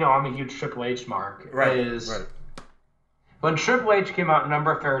 because, I'm a huge Triple H mark, Right. When Triple H came out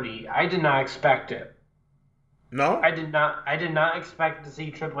number 30, I did not expect it. No? I did not expect to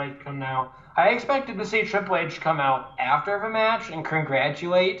see Triple H come out. I expected to see Triple H come out after the match and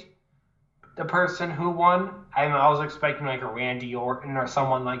congratulate the person who won. I was expecting like a Randy Orton or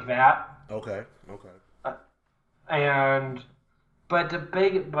someone like that. Okay. But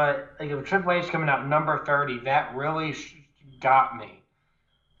if Triple H coming out number 30, that really got me.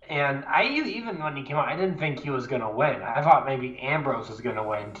 And even when he came out, I didn't think he was going to win. I thought maybe Ambrose was going to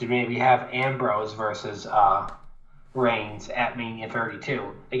win to maybe have Ambrose versus Reigns at Mania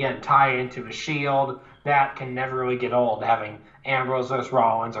 32. Again, tie into the Shield. That can never really get old, having Ambrose versus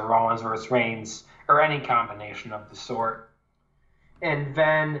Rollins or Rollins versus Reigns or any combination of the sort. And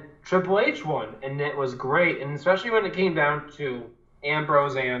then Triple H won, and it was great. And especially when it came down to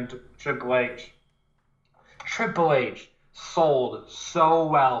Ambrose and Triple H. Triple H sold so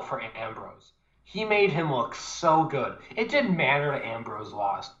well for Ambrose. He made him look so good. It didn't matter that Ambrose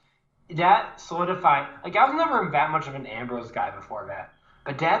lost. That solidified, I was never that much of an Ambrose guy before that,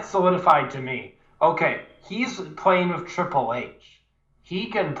 but that solidified to me, okay, he's playing with Triple H. He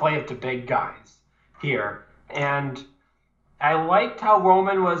can play with the big guys here. And I liked how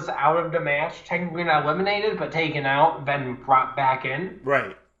Roman was out of the match, technically not eliminated, but taken out, then brought back in.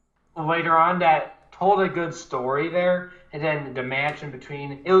 Right. Later on, that told a good story there. And then the match in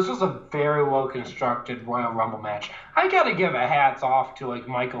between, it was just a very well-constructed Royal Rumble match. I got to give a hats off to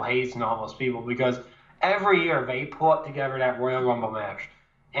Michael Hayes and all those people, because every year they put together that Royal Rumble match,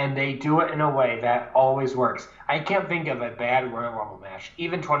 and they do it in a way that always works. I can't think of a bad Royal Rumble match,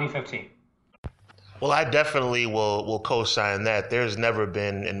 even 2015. Well, I definitely will co-sign that. There's never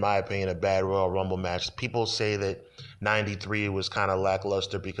been, in my opinion, a bad Royal Rumble match. People say that 93 was kind of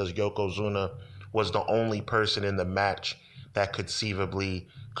lackluster because Yokozuna was the only person in the match that conceivably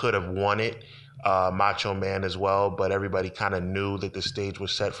could have won it. Macho Man as well, but everybody kind of knew that the stage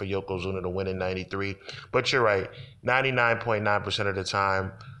was set for Yokozuna to win in 93. But you're right, 99.9% of the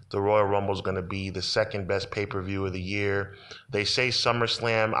time, the Royal Rumble is going to be the second best pay-per-view of the year. They say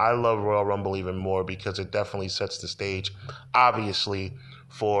SummerSlam. I love Royal Rumble even more because it definitely sets the stage, obviously,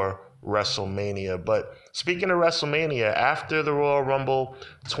 for WrestleMania. But speaking of WrestleMania, after the Royal Rumble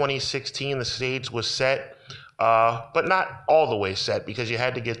 2016, the stage was set, but not all the way set because you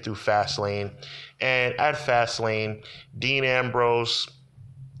had to get through Fastlane. And at Fastlane, Dean Ambrose,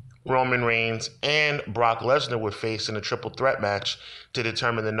 Roman Reigns, and Brock Lesnar would face in a triple threat match to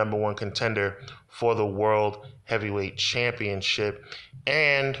determine the number one contender for the World Heavyweight Championship.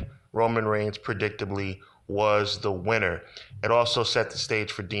 And Roman Reigns, predictably, was the winner. It also set the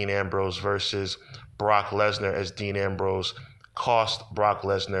stage for Dean Ambrose versus Brock Lesnar, as Dean Ambrose cost Brock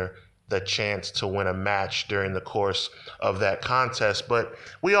Lesnar the chance to win a match during the course of that contest. But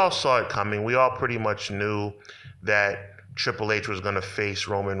we all saw it coming. We all pretty much knew that Triple H was going to face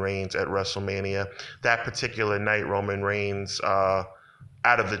Roman Reigns at WrestleMania. That particular night, Roman Reigns, out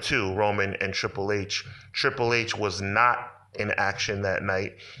of the two, Roman and Triple H was not in action that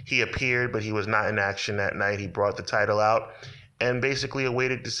night. He appeared, but he was not in action that night. He brought the title out and basically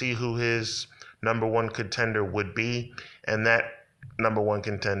awaited to see who his number one contender would be. And that number one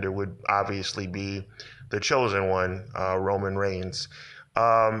contender would obviously be the chosen one, Roman Reigns.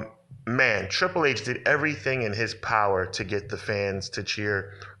 Man, Triple H did everything in his power to get the fans to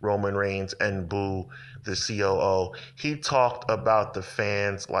cheer Roman Reigns and boo the COO. He talked about the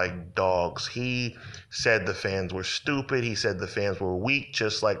fans like dogs. He said the fans were stupid. He said the fans were weak,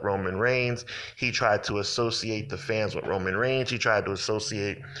 just like Roman Reigns. He tried to associate the fans with Roman Reigns. He tried to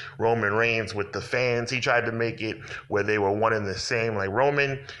associate Roman Reigns with the fans. He tried to make it where they were one and the same, like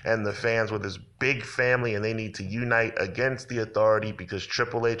Roman and the fans were this big family and they need to unite against the authority because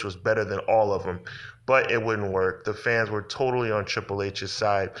Triple H was better than all of them. But it wouldn't work. The fans were totally on Triple H's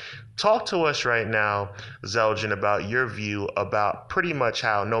side. Talk to us right now, Zeljin, about your view about pretty much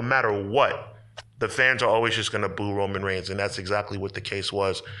how no matter what, the fans are always just going to boo Roman Reigns, and that's exactly what the case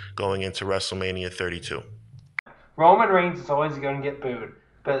was going into WrestleMania 32. Roman Reigns is always going to get booed.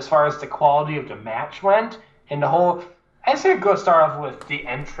 But as far as the quality of the match went, and the whole, I say go start off with the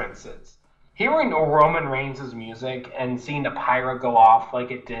entrances. Hearing Roman Reigns' music and seeing the pyro go off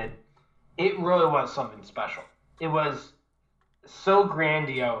like it did, it really was something special. It was so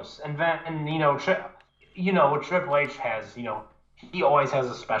grandiose, and Triple H has he always has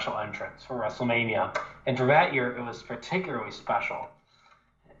a special entrance for WrestleMania, and for that year it was particularly special.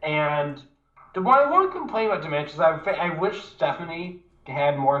 And the one complaint about the match is I wish Stephanie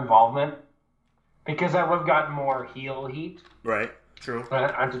had more involvement because I would have gotten more heel heat. Right. True.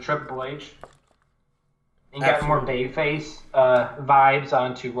 Onto Triple H. And got more Absolutely. babyface vibes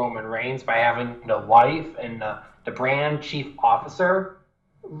onto Roman Reigns by having the wife and the brand chief officer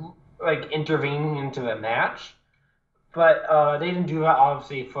intervening into the match. But they didn't do that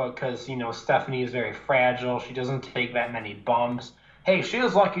obviously because Stephanie is very fragile. She doesn't take that many bumps. Hey, she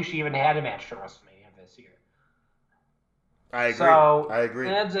was lucky she even had a match to WrestleMania this year. I agree. So I agree.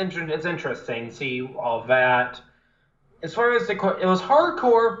 it's interesting to see all that. As far as it was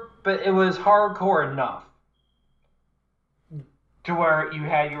hardcore, but it was hardcore enough to where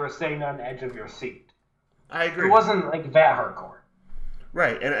you were sitting on the edge of your seat. I agree. It wasn't like that hardcore.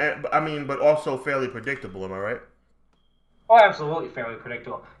 Right, and I mean, but also fairly predictable. Am I right? Oh, absolutely, fairly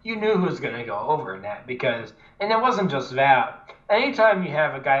predictable. You knew who was going to go over in that and it wasn't just that. Anytime you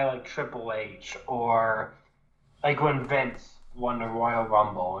have a guy like Triple H or like when Vince won the Royal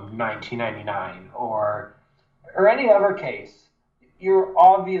Rumble in 1999 or any other case, you're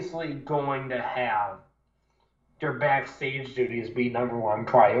obviously going to have their backstage duties be number one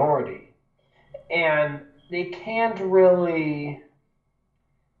priority. And they can't really,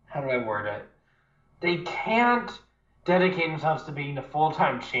 how do I word it? They can't dedicate themselves to being the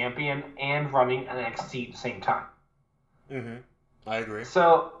full-time champion and running NXT at the same time. Mm-hmm. I agree.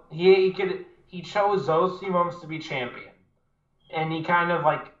 So he chose those 2 moments to be champion. And he kind of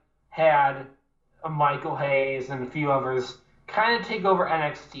had a Michael Hayes and a few others kind of take over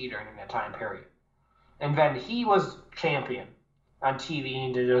NXT during that time period. And then he was champion on TV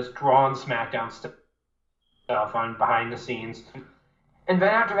and did just Raw and SmackDown stuff on behind the scenes. And then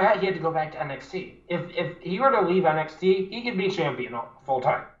after that, he had to go back to NXT. If he were to leave NXT, he could be champion full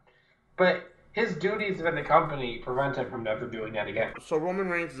time. But his duties within the company prevent him from never doing that again. So Roman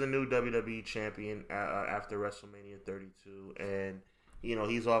Reigns is the new WWE champion after WrestleMania 32, and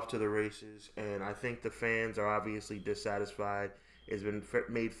he's off to the races. And I think the fans are obviously dissatisfied. It's been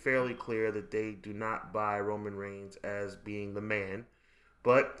made fairly clear that they do not buy Roman Reigns as being the man,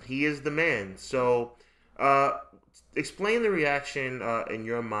 but he is the man. So, explain the reaction in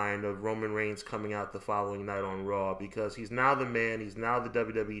your mind of Roman Reigns coming out the following night on Raw, because he's now the man. He's now the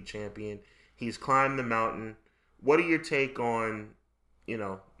WWE champion. He's climbed the mountain. What are your take on,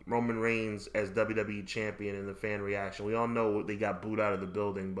 Roman Reigns as WWE champion and the fan reaction? We all know they got booed out of the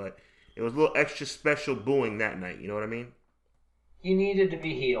building, but it was a little extra special booing that night. You know what I mean? He needed to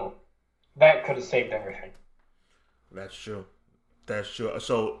be healed. That could have saved everything. That's true. That's true.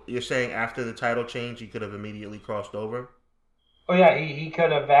 So you're saying after the title change, he could have immediately crossed over? Oh yeah, he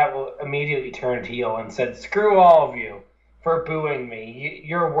could have immediately turned heel and said, "Screw all of you for booing me.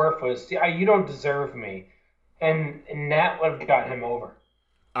 You're worthless. You don't deserve me," and that would have got him over.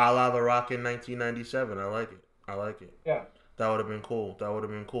 A la The Rock in 1997. I like it. I like it. Yeah. That would have been cool. That would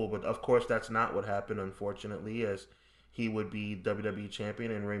have been cool. But of course, that's not what happened, unfortunately, as he would be WWE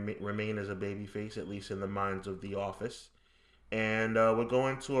champion and remain as a babyface, at least in the minds of the office. And we're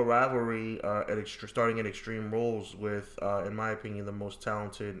going to a rivalry starting at Extreme Rules with, in my opinion, the most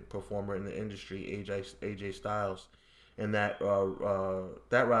talented performer in the industry, AJ Styles. And that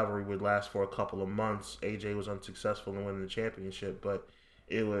rivalry would last for a couple of months. AJ was unsuccessful in winning the championship, but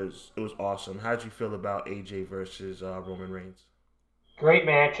it was awesome. How'd you feel about AJ versus Roman Reigns? Great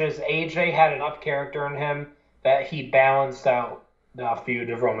matches. AJ had enough character in him that he balanced out the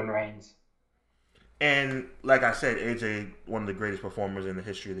feud of Roman Reigns. And like I said, AJ, one of the greatest performers in the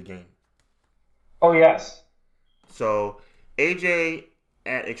history of the game. Oh, yes. So AJ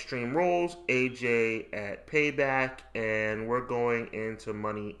at Extreme Rules, AJ at Payback, and we're going into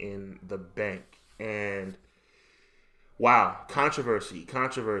Money in the Bank. And wow, controversy,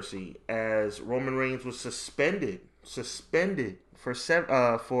 as Roman Reigns was suspended for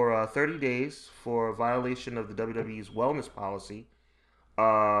 30 days for a violation of the WWE's wellness policy.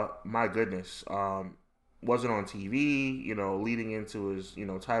 My goodness, wasn't on TV, leading into his,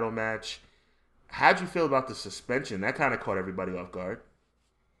 title match. How'd you feel about the suspension? That kind of caught everybody off guard.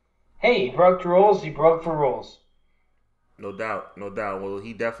 Hey, he broke the rules. He broke the rules. No doubt, no doubt. Well,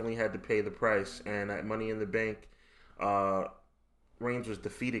 he definitely had to pay the price. And at Money in the Bank, Reigns was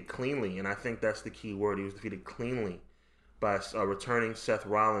defeated cleanly, and I think that's the key word. He was defeated cleanly by returning Seth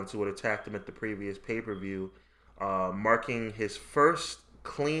Rollins, who had attacked him at the previous pay-per-view, marking his first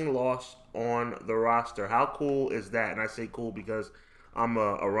clean loss on the roster. How cool is that? And I say cool because I'm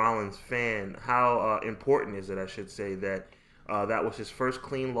a Rollins fan. How important is it, I should say, that That was his first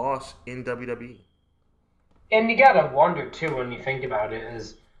clean loss in WWE. And you gotta wonder too when you think about it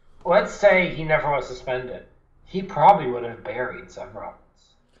is, let's say he never was suspended, he probably would have buried Seth Rollins.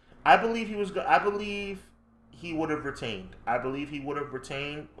 I believe he was. I believe he would have retained. I believe he would have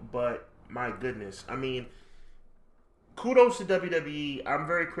retained. But my goodness, I mean, kudos to WWE. I'm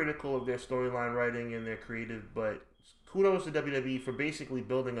very critical of their storyline writing and their creative, but kudos to WWE for basically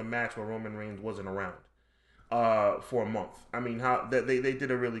building a match where Roman Reigns wasn't around for a month. I mean, how they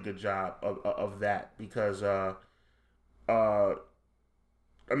did a really good job of that because uh, I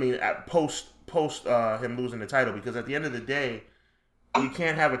mean, at post him losing the title, because at the end of the day, you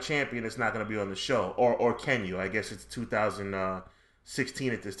can't have a champion that's not going to be on the show, or can you? I guess it's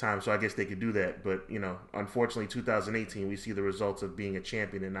 2016 at this time, so I guess they could do that. But unfortunately, 2018, we see the results of being a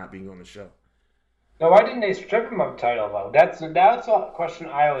champion and not being on the show. Now, why didn't they strip him of the title though? That's a question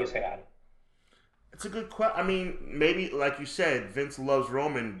I always had. It's a good question. I mean, maybe like you said, Vince loves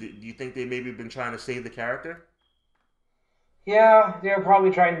Roman. Do you think they maybe been trying to save the character? Yeah, they're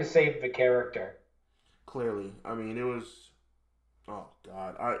probably trying to save the character. Clearly, I mean, it was. Oh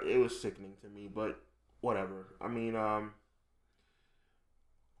God, it was sickening to me, but whatever. I mean,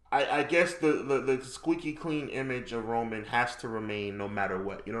 I guess the squeaky clean image of Roman has to remain no matter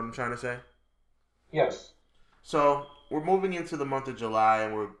what. You know what I'm trying to say? Yes. So we're moving into the month of July,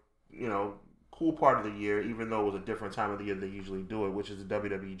 and we're cool part of the year, even though it was a different time of the year they usually do it, which is the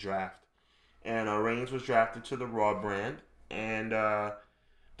WWE draft. And Reigns was drafted to the Raw brand, and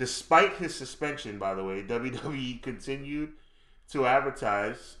despite his suspension, by the way, WWE continued to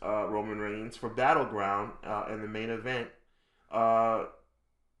advertise Roman Reigns for Battleground in the main event,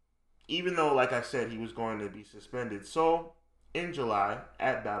 even though, like I said, he was going to be suspended. So, in July,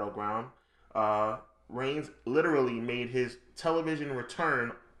 at Battleground, Reigns literally made his television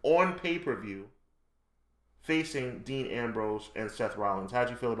return on pay-per-view facing Dean Ambrose and Seth Rollins. How'd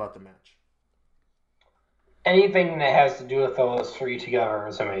you feel about the match? Anything that has to do with those three together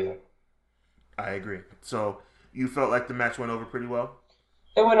is amazing. I agree. So, you felt like the match went over pretty well?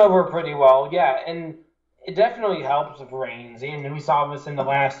 It went over pretty well, yeah, and it definitely helps with Reigns. And we saw this in the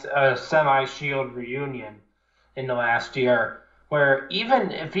last semi-Shield reunion in the last year, where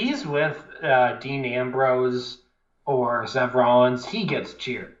even if he's with Dean Ambrose or Seth Rollins, he gets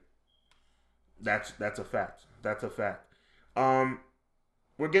cheered. That's a fact. That's a fact.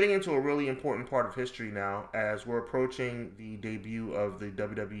 We're getting into a really important part of history now as we're approaching the debut of the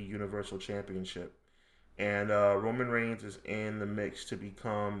WWE Universal Championship. And Roman Reigns is in the mix to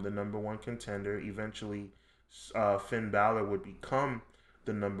become the number one contender. Eventually, Finn Balor would become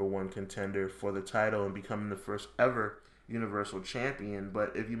the number one contender for the title and becoming the first ever Universal Champion.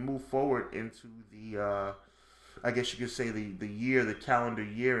 But if you move forward into the, I guess you could say the calendar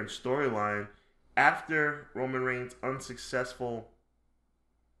year and storyline, after Roman Reigns' unsuccessful,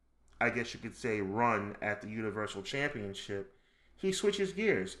 I guess you could say, run at the Universal Championship, he switches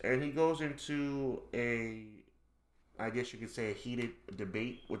gears and he goes into I guess you could say, a heated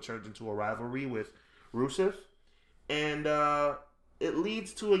debate, which turns into a rivalry with Rusev. And it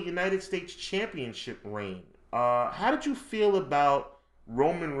leads to a United States Championship reign. How did you feel about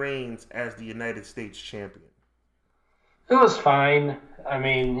Roman Reigns as the United States Champion? It was fine. I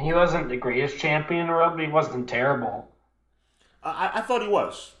mean, he wasn't the greatest champion in the world, but he wasn't terrible. I thought he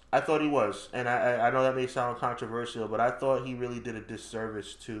was. I thought he was. And I know that may sound controversial, but I thought he really did a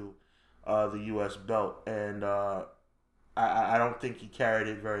disservice to the U.S. belt. And I don't think he carried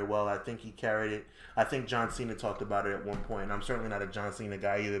it very well. I think he carried it. I think John Cena talked about it at one point. And I'm certainly not a John Cena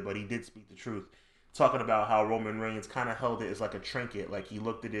guy either, but he did speak the truth. Talking about how Roman Reigns kind of held it as like a trinket. Like he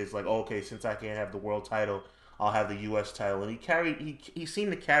looked at it as like, oh, okay, since I can't have the world title, I'll have the U.S. title. And he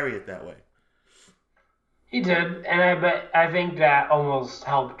seemed to carry it that way. He did, and I think that almost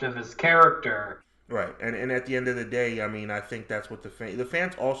helped with his character. Right, and at the end of the day, I mean, I think that's what the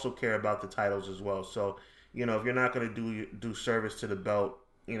fans also care about the titles as well. So, if you're not going to do service to the belt,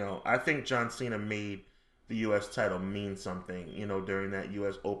 I think John Cena made the U.S. title mean something, during that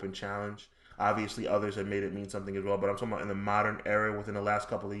U.S. Open Challenge. Obviously, others have made it mean something as well, but I'm talking about in the modern era within the last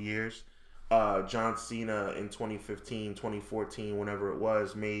couple of years. John Cena in 2015, 2014, whenever it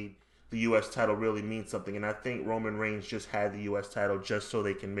was, made the U.S. title really means something. And I think Roman Reigns just had the U.S. title just so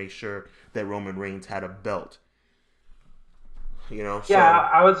they can make sure that Roman Reigns had a belt. So, yeah,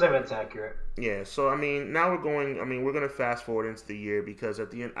 I would say that's accurate. Yeah, so, now we're going to fast forward into the year because at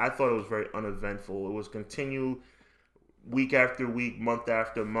the end, I thought it was very uneventful. It was continue week after week, month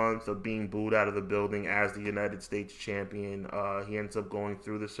after month of being booed out of the building as the United States champion. He ends up going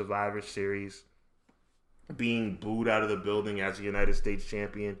through the Survivor Series, being booed out of the building as the United States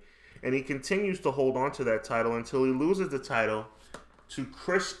champion. And he continues to hold on to that title until he loses the title to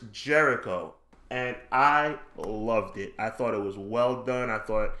Chris Jericho. And I loved it. I thought it was well done. I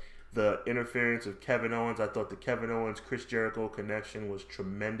thought the interference of Kevin Owens, I thought the Kevin Owens-Chris Jericho connection was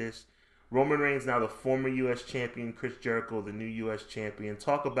tremendous. Roman Reigns, now the former U.S. champion, Chris Jericho, the new U.S. champion.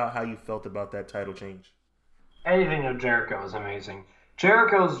 Talk about how you felt about that title change. Anything of Jericho is amazing.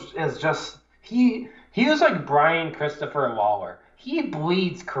 Jericho is just he was like Brian Christopher Lawler. He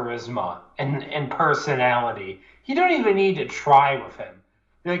bleeds charisma and personality. You don't even need to try with him.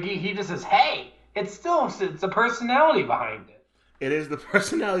 Like he just says, "Hey, it's a personality behind it." It is the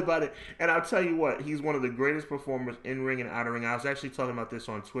personality about it. And I'll tell you what, he's one of the greatest performers in ring and out of ring. I was actually talking about this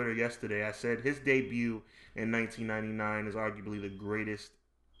on Twitter yesterday. I said his debut in 1999 is arguably the greatest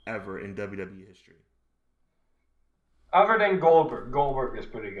ever in WWE history. Other than Goldberg. Goldberg is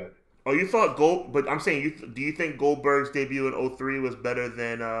pretty good. Oh, you thought but I'm saying, do you think Goldberg's debut in 2003 was better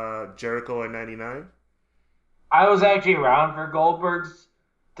than Jericho in 99? I was actually around for Goldberg's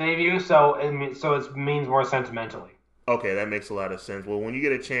debut, so it means more sentimentally. Okay, that makes a lot of sense. Well, when you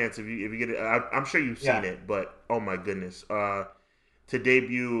get a chance, if you get it, I'm sure you've seen it, but oh my goodness, to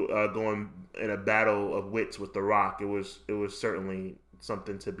debut going in a battle of wits with The Rock, it was certainly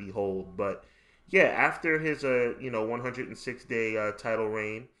something to behold. But yeah, after his 106-day title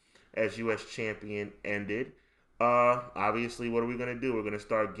reign as U.S. champion ended, obviously, what are we going to do? We're going to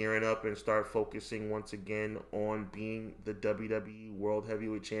start gearing up and start focusing once again on being the WWE World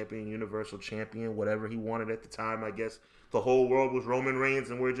Heavyweight Champion, Universal Champion, whatever he wanted at the time. I guess the whole world was Roman Reigns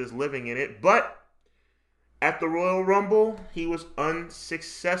and we're just living in it. But at the Royal Rumble, he was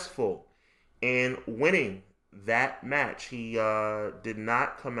unsuccessful in winning that match. He did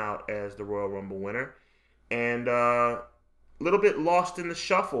not come out as the Royal Rumble winner. And little bit lost in the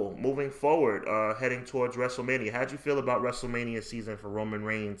shuffle moving forward, heading towards WrestleMania. How'd you feel about WrestleMania season for Roman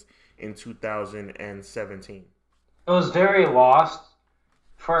Reigns in 2017? It was very lost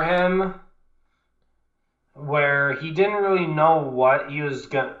for him, where he didn't really know what he was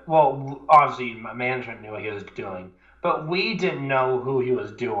going. Well, obviously, management knew what he was doing, but we didn't know who he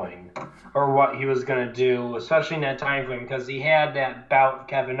was doing or what he was going to do, especially in that time frame, because he had that bout with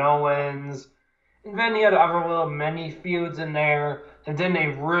Kevin Owens. And then he had other little mini feuds in there. And then they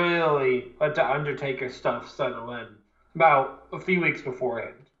really let the Undertaker stuff settle in about a few weeks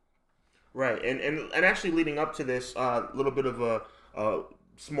beforehand. Right. And actually leading up to this, a little bit of a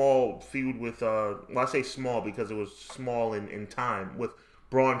small feud with, well, I say small because it was small in time, with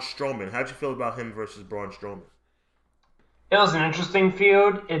Braun Strowman. How'd you feel about him versus Braun Strowman? It was an interesting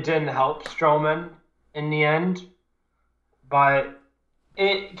feud. It didn't help Strowman in the end. But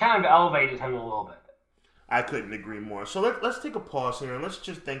it kind of elevated him a little bit. I couldn't agree more. So let's take a pause here and let's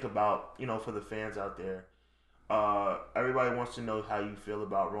just think about, for the fans out there. Everybody wants to know how you feel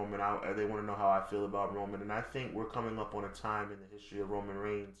about Roman. They want to know how I feel about Roman. And I think we're coming up on a time in the history of Roman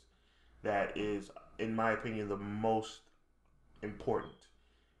Reigns that is, in my opinion, the most important.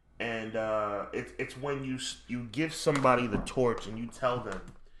 And it's when you give somebody the torch and you tell them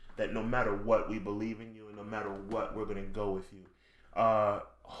that no matter what, we believe in you, and no matter what, we're going to go with you.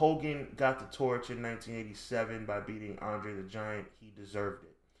 Hogan got the torch in 1987 by beating Andre the Giant. He deserved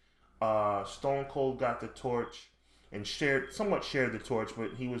it. Stone Cold got the torch and somewhat shared the torch,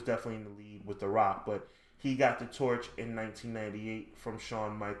 but he was definitely in the lead with The Rock. But he got the torch in 1998 from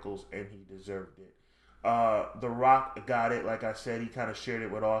Shawn Michaels, and he deserved it. The Rock got it, like I said, he kind of shared it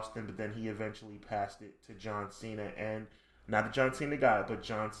with Austin, but then he eventually passed it to John Cena, and not the John Cena guy, but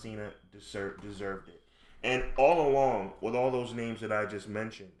John Cena deserved it. And all along, with all those names that I just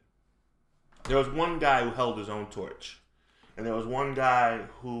mentioned, there was one guy who held his own torch. And there was one guy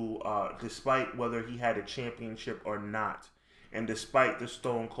who, despite whether he had a championship or not, and despite the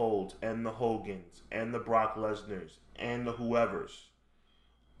Stone Colds and the Hogans and the Brock Lesnars and the whoever's,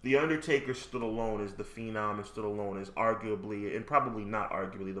 The Undertaker stood alone as the Phenom and stood alone as arguably, and probably not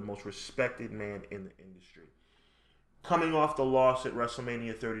arguably, the most respected man in the industry. Coming off the loss at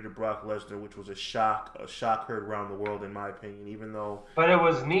WrestleMania 30 to Brock Lesnar, which was a shock heard around the world, in my opinion, even though... But it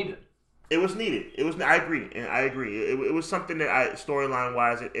was needed. It was needed. I agree. It was something that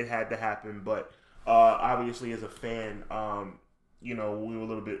storyline-wise, it had to happen, but obviously as a fan, we were a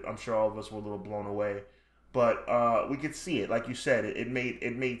little bit, I'm sure all of us were a little blown away. But we could see it. Like you said, it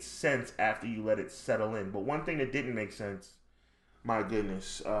made sense after you let it settle in. But one thing that didn't make sense, my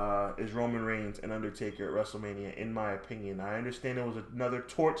goodness, is Roman Reigns and Undertaker at WrestleMania, in my opinion. I understand there was another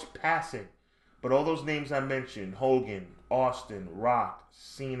torch passing. But all those names I mentioned, Hogan, Austin, Rock,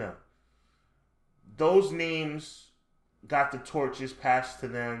 Cena, those names got the torches passed to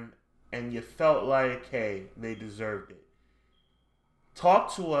them, and you felt like, hey, they deserved it.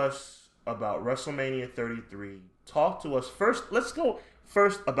 talk to us about WrestleMania 33. Talk to us first. Let's go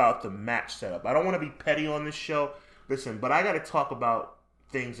first about the match setup. I don't want to be petty on this show. Listen, but I got to talk about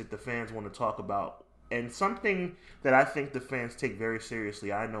things that the fans want to talk about. And something that I think the fans take very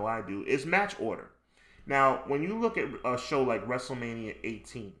seriously, I know I do, is match order. Now, when you look at a show like WrestleMania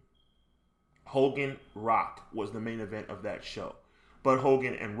 18, Hogan Rock was the main event of that show. But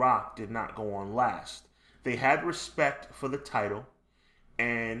Hogan and Rock did not go on last. They had respect for the title,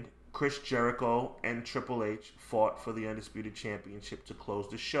 and Chris Jericho and Triple H fought for the Undisputed Championship to close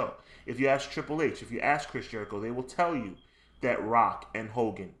the show. If you ask Triple H, if you ask Chris Jericho, they will tell you that Rock and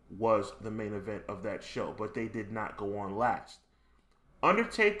Hogan was the main event of that show, but they did not go on last.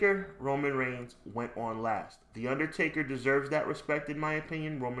 Undertaker, Roman Reigns went on last. The Undertaker deserves that respect, in my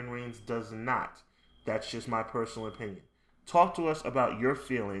opinion. Roman Reigns does not. That's just my personal opinion. Talk to us about your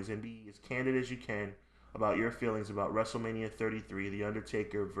feelings and be as candid as you can about your feelings about WrestleMania 33, The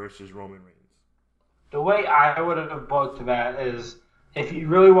Undertaker versus Roman Reigns. The way I would have booked that is if you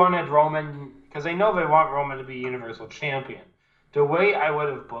really wanted Roman, because they know they want Roman to be Universal Champion. The way I would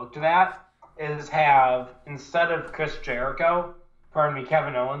have booked that is have, instead of Chris Jericho,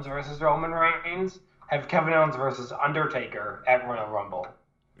 Kevin Owens versus Roman Reigns, have Kevin Owens versus Undertaker at Royal Rumble.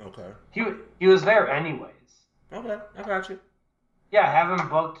 Okay. He was there anyways. Okay, I got you. Yeah, have him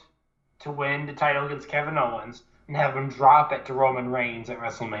booked to win the title against Kevin Owens and have him drop it to Roman Reigns at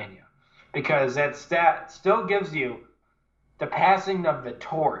WrestleMania. Because that still gives you the passing of the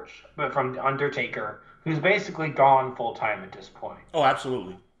torch but from the Undertaker, who's basically gone full-time at this point. Oh,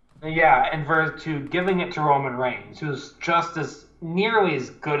 absolutely. Yeah, and to giving it to Roman Reigns, who's just as nearly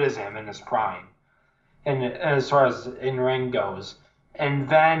as good as him in his prime, and as far as in-ring goes. And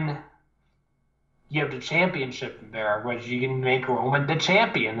then you have the championship there, which you can make Roman the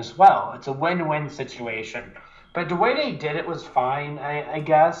champion as well. It's a win-win situation. But the way they did it was fine, I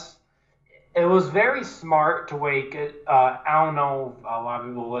guess. It was very smart to wake I don't know if a lot of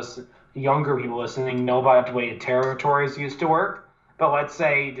people younger people listening know about the way the territories used to work. But let's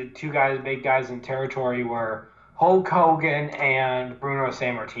say the two big guys in territory were Hulk Hogan and Bruno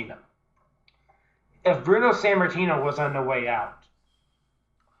Sammartino. If Bruno Sammartino was on the way out,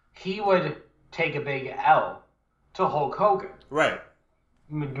 he would take a big L to Hulk Hogan. Right.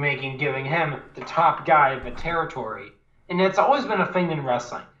 Giving him the top guy of the territory. And it's always been a thing in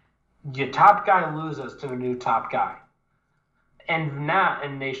wrestling. Your top guy loses to the new top guy. And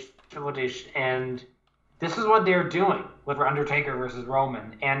this is what they're doing with Undertaker versus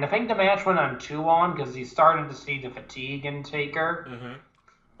Roman. And I think the match went on too long because he's starting to see the fatigue in Taker. Mm-hmm.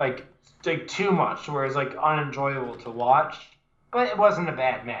 Like too much, where it's unenjoyable to watch. But it wasn't a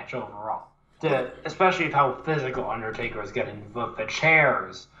bad match overall. Especially with how physical Undertaker was getting with the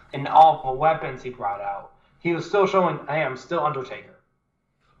chairs and all the weapons he brought out. He was still showing, hey, I'm still Undertaker.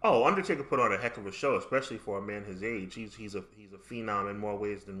 Oh, Undertaker put on a heck of a show, especially for a man his age. He's a phenom in more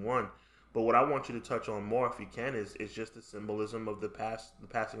ways than one. But what I want you to touch on more, if you can, is just the symbolism of the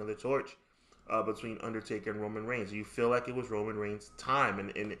passing of the torch between Undertaker and Roman Reigns. You feel like it was Roman Reigns'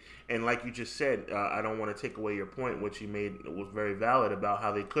 time, and like you just said, I don't want to take away your point, which you made was very valid about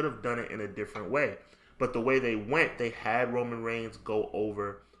how they could have done it in a different way. But the way they went, they had Roman Reigns go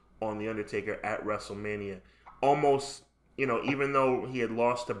over on the Undertaker at WrestleMania, almost. Even though he had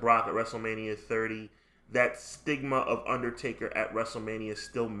lost to Brock at WrestleMania 30, that stigma of Undertaker at WrestleMania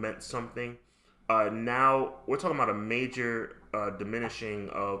still meant something. Now, we're talking about a major diminishing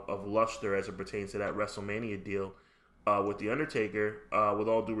of luster as it pertains to that WrestleMania deal with The Undertaker, with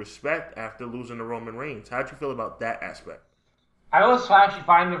all due respect, after losing to Roman Reigns. How'd you feel about that aspect? I was actually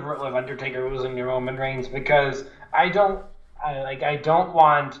fine with Undertaker losing to Roman Reigns because I don't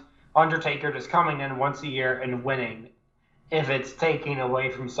want Undertaker just coming in once a year and winning if it's taking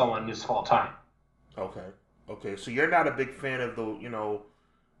away from someone who's full time. Okay. So you're not a big fan of the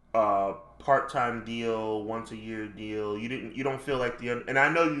part-time deal, once a year deal. You don't feel like and I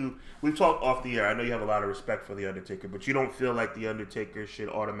know we've talked off the air. I know you have a lot of respect for the Undertaker, but you don't feel like the Undertaker should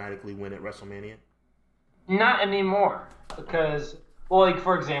automatically win at WrestleMania? Not anymore, because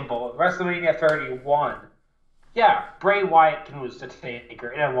for example, WrestleMania 31. Yeah, Bray Wyatt can lose to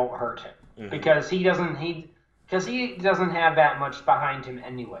Taker and it won't hurt him because he doesn't have that much behind him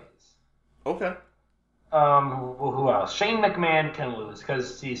anyways. Okay. Who else? Shane McMahon can lose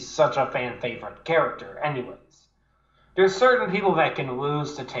because he's such a fan favorite character anyways. There's certain people that can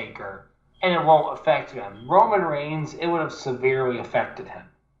lose to Taker and it won't affect them. Roman Reigns, it would have severely affected him.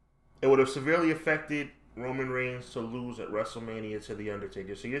 It would have severely affected Roman Reigns to lose at WrestleMania to The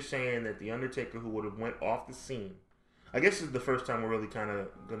Undertaker. So you're saying that The Undertaker, who would have went off the scene, I guess this is the first time we're really kind of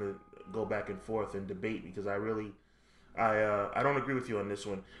going to go back and forth and debate, because I I don't agree with you on this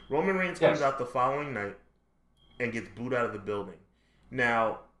one. Roman Reigns Yes. comes out the following night and gets booed out of the building.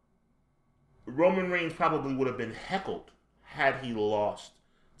 Now, Roman Reigns probably would have been heckled had he lost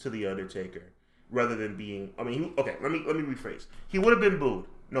to The Undertaker rather than being. I mean, okay, let me rephrase. He would have been booed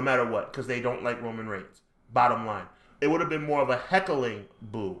no matter what because they don't like Roman Reigns. Bottom line, it would have been more of a heckling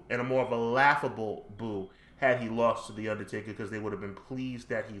boo and a more of a laughable boo had he lost to The Undertaker because they would have been pleased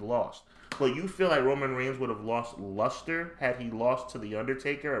that he lost. But you feel like Roman Reigns would have lost luster had he lost to The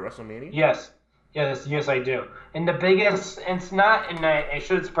Undertaker at WrestleMania? Yes, I do. And the biggest, it's not, and I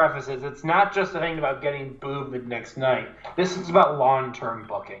should preface this, it's not just a thing about getting booed the next night. This is about long-term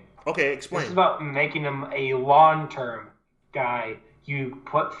booking. Okay, explain. This is about making him a long-term guy you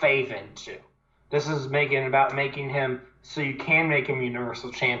put faith into. This is about making him so you can make him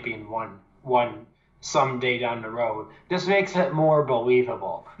Universal Champion one someday down the road. This makes it more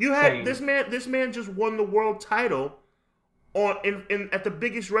believable. You had this man just won the world title at the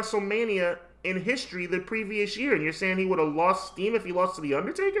biggest WrestleMania in history the previous year, and you're saying he would have lost steam if he lost to The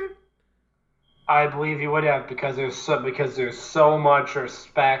Undertaker? I believe he would have because there's so much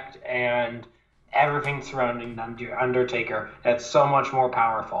respect and everything surrounding Undertaker that's so much more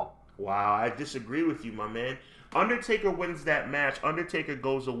powerful. Wow, I disagree with you, my man. Undertaker wins that match. Undertaker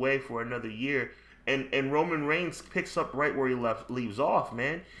goes away for another year, and Roman Reigns picks up right where he leaves off.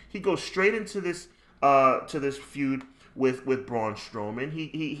 Man, he goes straight into this feud with Braun Strowman.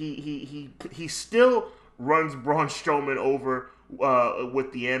 He still runs Braun Strowman over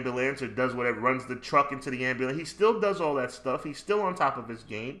with the ambulance or does whatever, runs the truck into the ambulance. He still does all that stuff. He's still on top of his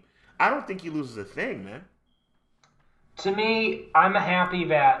game. I don't think he loses a thing, man. To me, I'm happy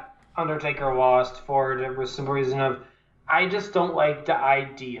that Undertaker lost for the simple reason of I just don't like the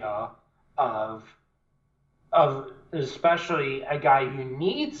idea of especially a guy who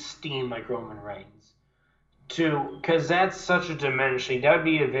needs steam like Roman Reigns because that's such a that would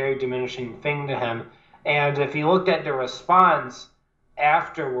be a very diminishing thing to him. And if you looked at the response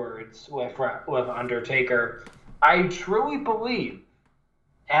afterwards with Undertaker, I truly believe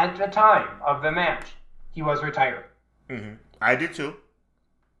at the time of the match he was retired. Mm-hmm. I did too.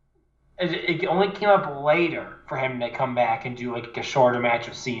 It only came up later for him to come back and do like a shorter match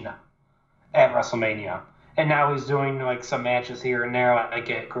with Cena at WrestleMania. And now he's doing like some matches here and there, like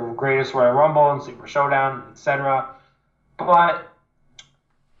at Greatest Royal Rumble and Super Showdown, etc. But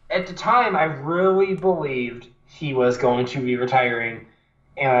at the time, I really believed he was going to be retiring,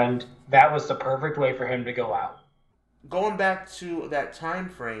 and that was the perfect way for him to go out. Going back to that time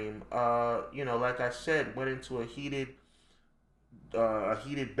frame, like I said, went into a heated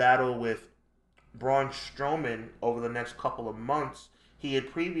battle with Braun Strowman over the next couple of months. He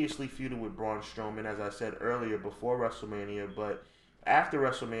had previously feuded with Braun Strowman, as I said earlier, before WrestleMania, but after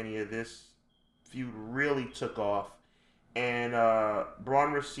WrestleMania, this feud really took off, and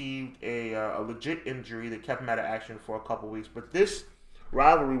Braun received a legit injury that kept him out of action for a couple weeks, but this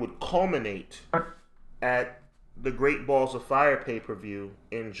rivalry would culminate at the Great Balls of Fire pay-per-view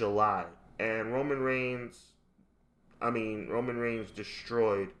in July, and Roman Reigns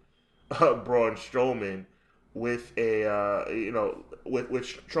destroyed Braun Strowman with with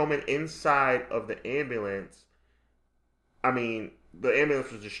Strowman inside of the ambulance. I mean, the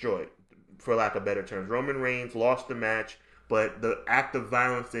ambulance was destroyed, for lack of better terms. Roman Reigns lost the match, but the act of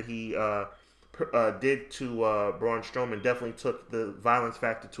violence that he did to Braun Strowman definitely took the violence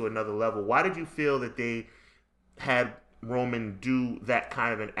factor to another level. Why did you feel that they had Roman do that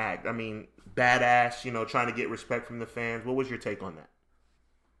kind of an act? I mean, badass, trying to get respect from the fans. What was your take on that?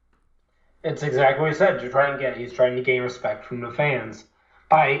 It's exactly what he said. He's trying to gain respect from the fans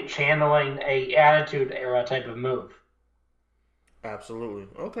by channeling a Attitude Era type of move. Absolutely.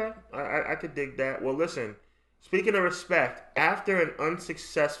 Okay. I could dig that. Well, listen, speaking of respect, after an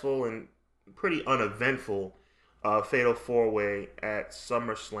unsuccessful and pretty uneventful Fatal 4-Way at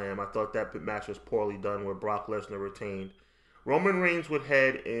SummerSlam, I thought that match was poorly done where Brock Lesnar retained. Roman Reigns would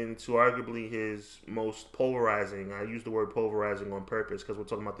head into arguably his most polarizing, I use the word pulverizing on purpose because we're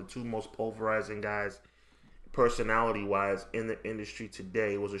talking about the two most polarizing guys personality-wise in the industry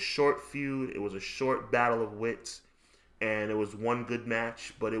today. It was a short feud, it was a short battle of wits, and it was one good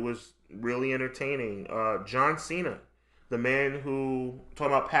match, but it was really entertaining. John Cena, the man who,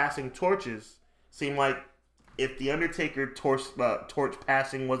 talking about passing torches, seemed like if The Undertaker torch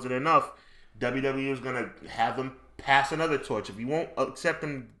passing wasn't enough, WWE was going to have them pass another torch. If you won't accept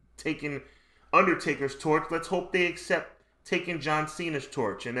them taking Undertaker's torch, let's hope they accept taking John Cena's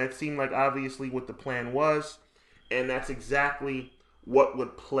torch. And that seemed like obviously what the plan was. And that's exactly what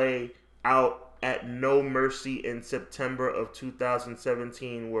would play out at No Mercy in September of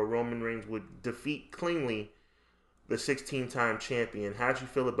 2017, where Roman Reigns would defeat cleanly the 16-time champion. How'd you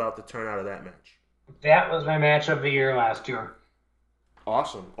feel about the turnout of that match? That was my match of the year last year.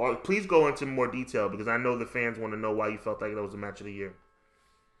 Awesome. Please go into more detail because I know the fans want to know why you felt like that was the match of the year.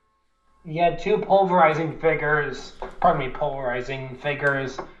 You had two polarizing figures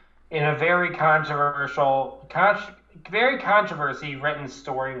in a very controversy-ridden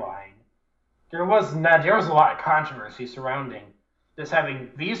storyline. There was a lot of controversy surrounding just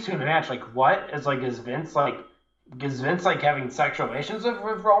having these two in a match. Like, what is is Vince having sexual relations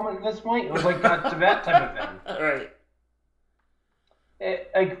with Roman at this point? It was like that type of thing.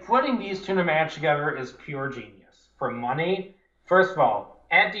 Right. Putting these two in a match together is pure genius. For money, first of all,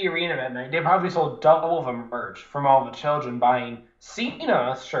 at the arena that night, they probably sold double the merch from all the children buying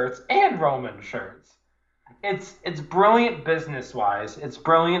Cena shirts and Roman shirts. It's brilliant business-wise. It's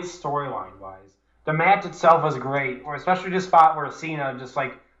brilliant storyline-wise. The match itself was great, or especially the spot where Cena just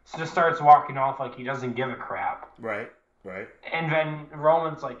starts walking off like he doesn't give a crap. Right. And then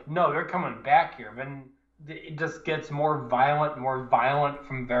Roman's like, no, they're coming back here. Then it just gets more violent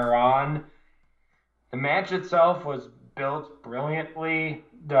from there on. The match itself was built brilliantly.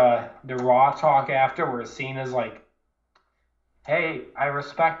 The Raw talk after where Cena's like, hey, I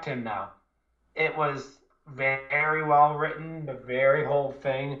respect him now. It was very well written, the very whole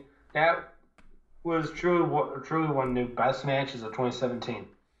thing. That was truly one of the best matches of 2017.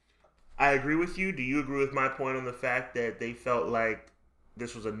 I agree with you. Do you agree with my point on the fact that they felt like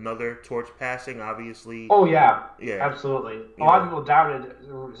this was another torch passing? Obviously. Oh, yeah. Yeah. Absolutely. A lot of people doubted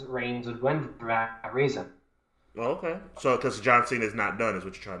Reigns would win for that reason. Oh, okay. So, because John Cena's not done, is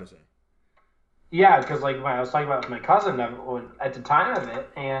what you're trying to say. Yeah, because when I was talking about it with my cousin at the time of it,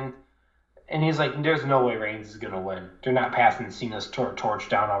 and he's like, there's no way Reigns is going to win. They're not passing Cena's torch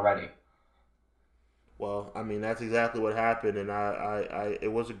down already. Well, I mean, that's exactly what happened, and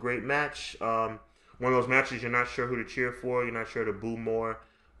it was a great match. One of those matches you're not sure who to cheer for, you're not sure to boo more,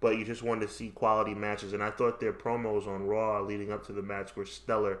 but you just wanted to see quality matches, and I thought their promos on Raw leading up to the match were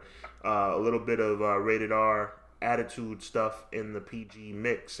stellar. A little bit of rated R attitude stuff in the PG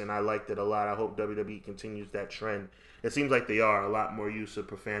mix, and I liked it a lot. I hope WWE continues that trend. It seems like they are. A lot more use of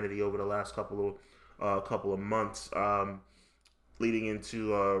profanity over the last couple of months, leading into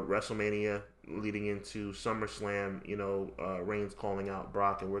WrestleMania, leading into SummerSlam. Reigns calling out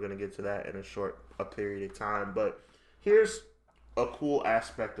Brock, and we're going to get to that in a period of time. But here's a cool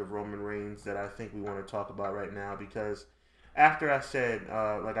aspect of Roman Reigns that I think we want to talk about right now, because after I said,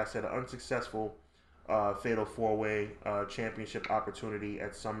 an unsuccessful Fatal 4-Way championship opportunity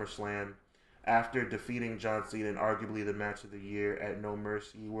at SummerSlam, after defeating John Cena in arguably the match of the year at No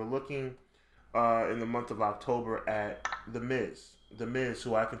Mercy, we're looking in the month of October at The Miz. The Miz,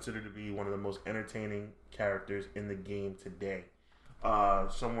 who I consider to be one of the most entertaining characters in the game today.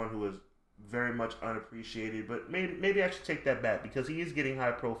 Someone who is very much unappreciated, but maybe I should take that back because he is getting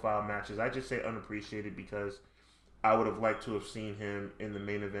high-profile matches. I just say unappreciated because I would have liked to have seen him in the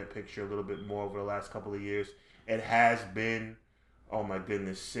main event picture a little bit more over the last couple of years. It has been, oh my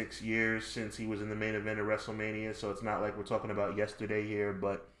goodness, 6 years since he was in the main event of WrestleMania, so it's not like we're talking about yesterday here,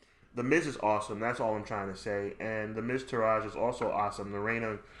 but The Miz is awesome. That's all I'm trying to say. And The Miz Taraj is also awesome.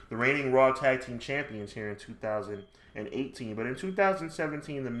 The reigning Raw Tag Team Champions here in 2018. But in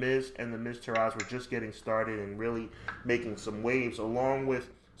 2017, The Miz and The Miz Taraj were just getting started and really making some waves, along with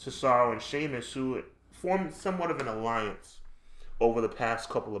Cesaro and Sheamus, who formed somewhat of an alliance over the past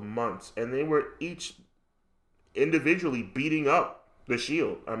couple of months. And they were each individually beating up the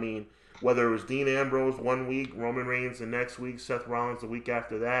Shield. I mean, whether it was Dean Ambrose one week, Roman Reigns the next week, Seth Rollins the week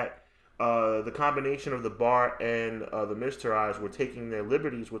after that, the combination of the Bar and the Miz Taraj were taking their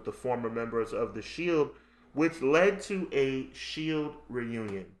liberties with the former members of the Shield, which led to a Shield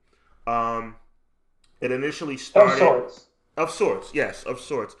reunion. It initially started... Of sorts, yes, of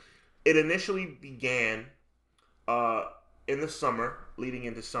sorts. It initially began in the summer, leading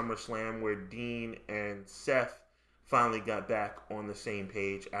into SummerSlam, where Dean and Seth finally got back on the same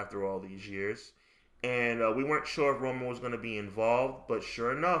page after all these years. And we weren't sure if Roman was going to be involved, but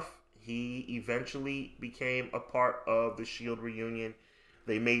sure enough, he eventually became a part of the Shield reunion.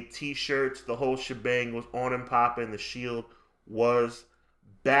 They made t-shirts. The whole shebang was on and popping. The Shield was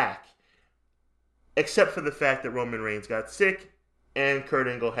back. Except for the fact that Roman Reigns got sick and Kurt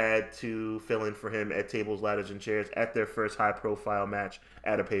Angle had to fill in for him at tables, ladders, and chairs at their first high-profile match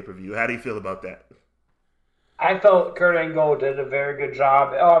at a pay-per-view. How do you feel about that? I felt Kurt Angle did a very good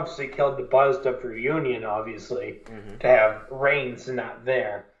job. It obviously killed the buzz of the reunion, obviously, to have Reigns not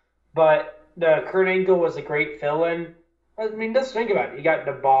there. But the Kurt Angle was a great fill-in. I mean, just think about it. You got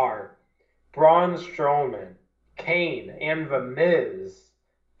The Bar, Braun Strowman, Kane, and The Miz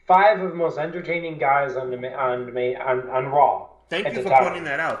 5 of the most entertaining guys on Raw Thank at you the for time. pointing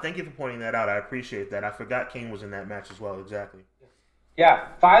that out. Thank you for pointing that out. I appreciate that. I forgot Kane was in that match as well. Exactly. Yeah,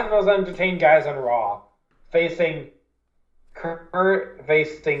 5 of the most entertaining guys on Raw facing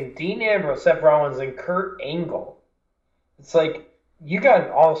Dean Ambrose, Seth Rollins, and Kurt Angle. It's like you got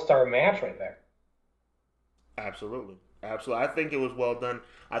an all-star match right there. Absolutely. Absolutely. I think it was well done.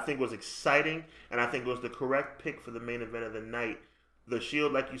 I think it was exciting, and I think it was the correct pick for the main event of the night. The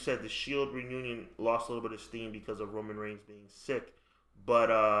Shield, like you said, the Shield reunion lost a little bit of steam because of Roman Reigns being sick, but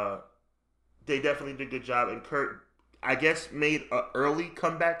they definitely did a good job. And Kurt, I guess, made an early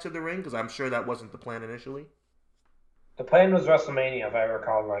comeback to the ring because I'm sure that wasn't the plan initially. The plan was WrestleMania, if I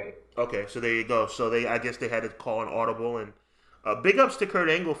recall right. Okay, so there you go. So I guess they had to call an audible, and big ups to Kurt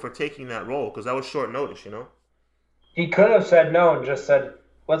Angle for taking that role because that was short notice, you know. He could have said no and just said,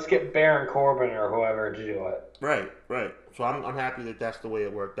 "Let's get Baron Corbin or whoever to do it." Right, right. So I'm happy that that's the way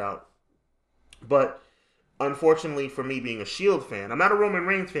it worked out. But unfortunately for me being a Shield fan, I'm not a Roman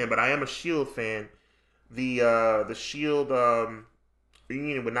Reigns fan, but I am a Shield fan. The Shield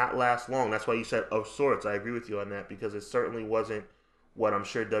reunion would not last long. That's why you said of sorts. I agree with you on that because it certainly wasn't what I'm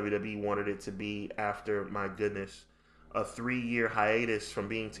sure WWE wanted it to be after, my goodness, a 3-year hiatus from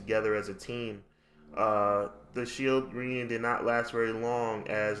being together as a team. The Shield reunion did not last very long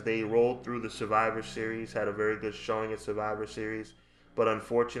as they rolled through the Survivor Series, had a very good showing at Survivor Series, but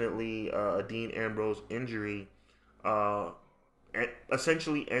unfortunately, a Dean Ambrose injury uh,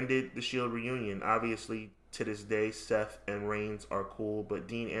 essentially ended the Shield reunion. Obviously, to this day, Seth and Reigns are cool, but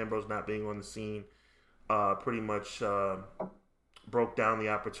Dean Ambrose not being on the scene pretty much broke down the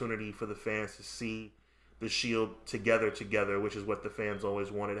opportunity for the fans to see the Shield together, which is what the fans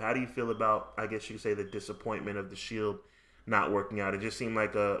always wanted. How do you feel about, I guess you could say, the disappointment of the Shield not working out? It just seemed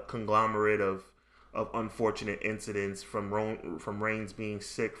like a conglomerate of unfortunate incidents from Reigns being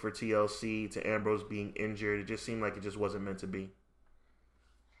sick for TLC to Ambrose being injured. It just seemed like it just wasn't meant to be.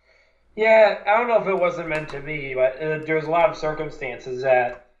 Yeah, I don't know if it wasn't meant to be, but there's a lot of circumstances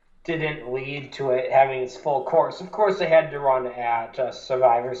that didn't lead to it having its full course. Of course, they had to run at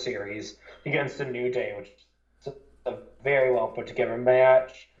Survivor Series against the New Day, which is a very well put together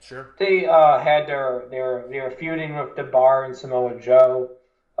match. Sure. They had they were feuding with the Bar and Samoa Joe,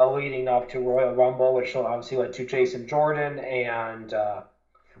 leading up to Royal Rumble, which obviously led to Jason Jordan and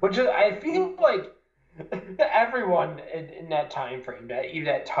which is, I feel like everyone in that time frame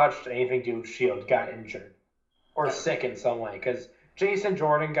that touched anything to do with Shield got injured or sick in some way because Jason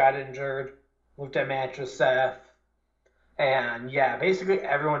Jordan got injured with that match with Seth, and yeah, basically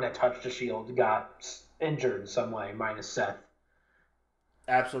everyone that touched the Shield got injured in some way, minus Seth.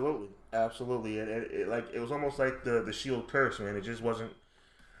 Absolutely, absolutely. It was almost like the Shield curse, man. It just wasn't.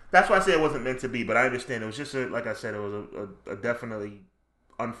 That's why I say it wasn't meant to be. But I understand it was just like I said, it was a definitely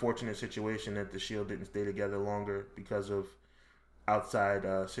unfortunate situation that the Shield didn't stay together longer because of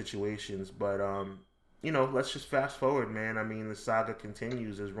outside situations. But let's just fast forward, man. I mean, the saga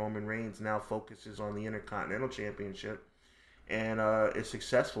continues as Roman Reigns now focuses on the Intercontinental Championship, and is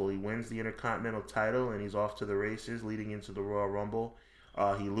successful. He wins the Intercontinental title, and he's off to the races leading into the Royal Rumble.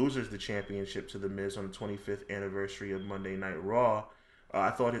 He loses the championship to The Miz on the 25th anniversary of Monday Night Raw. I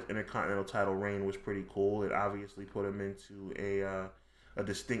thought his Intercontinental title reign was pretty cool. It obviously put him into a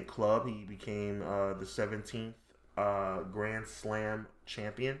distinct club. He became the 17th Grand Slam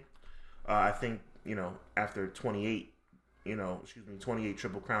champion. I think, after 28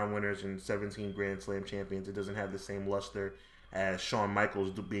 Triple Crown winners and 17 Grand Slam champions, it doesn't have the same luster as Shawn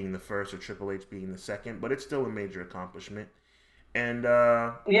Michaels being the first or Triple H being the second, but it's still a major accomplishment. And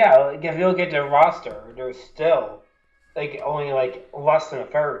Yeah, like if you look at the roster, there's still only less than a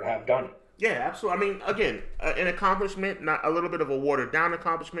third have done it. yeah, absolutely. I mean, again, an accomplishment, not a little bit of a watered down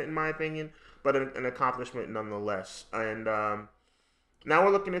accomplishment in my opinion, but an accomplishment nonetheless. And now we're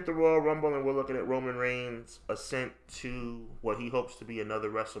looking at the Royal Rumble, and we're looking at Roman Reigns' ascent to what he hopes to be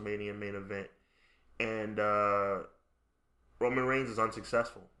another WrestleMania main event. And Roman Reigns is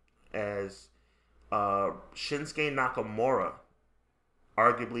unsuccessful as Shinsuke Nakamura,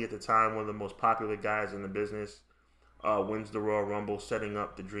 arguably at the time one of the most popular guys in the business, wins the Royal Rumble, setting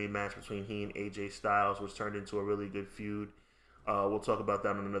up the dream match between he and AJ Styles, which turned into a really good feud. We'll talk about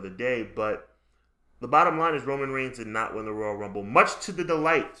that on another day, but the bottom line is Roman Reigns did not win the Royal Rumble, much to the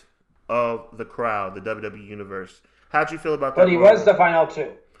delight of the crowd, the WWE Universe. How'd you feel about that? But he was the final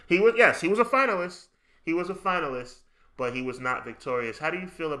two. He was a finalist. He was a finalist, but he was not victorious. How do you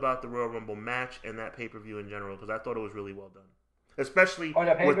feel about the Royal Rumble match and that pay-per-view in general? Because I thought it was really well done. Especially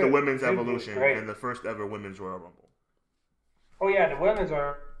with the women's evolution and the first ever women's Royal Rumble. Oh yeah, the women's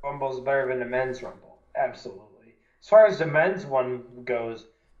Royal Rumble is better than the men's Rumble. Absolutely. As far as the men's one goes,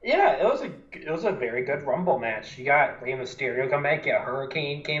 Yeah, it was a very good Rumble match. You got Rey Mysterio come back. Yeah,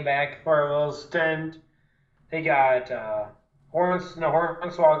 Hurricane came back for a little stint. They got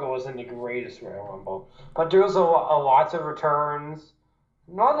Hornswoggle wasn't the greatest Royal Rumble, but there was a lots of returns.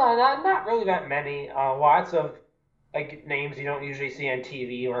 No, not really that many. Lots of like names you don't usually see on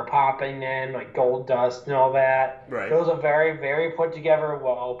TV were popping in, like Gold Dust and all that. Right. It was a very, very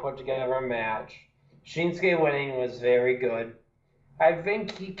well put together match. Shinsuke winning was very good. I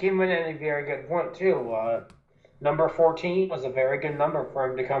think he came in at a very good point too. Number 14 was a very good number for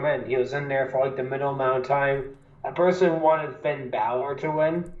him to come in. He was in there for like the middle amount of time. A person wanted Finn Balor to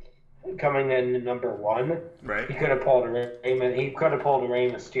win, coming in at number 1. Right. He could have pulled a Rey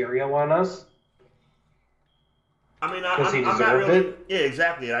Mysterio on us. I mean, I'm not deserved really. it. Yeah,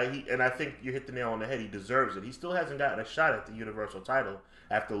 exactly. I think you hit the nail on the head. He deserves it. He still hasn't gotten a shot at the Universal title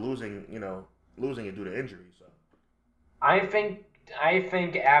after losing it due to injury. So I think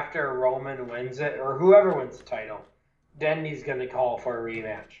after Roman wins it, or whoever wins the title, then he's gonna call for a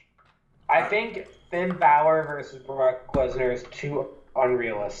rematch. I think Finn Balor versus Brock Lesnar is too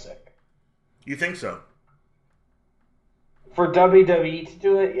unrealistic. you think so? For WWE to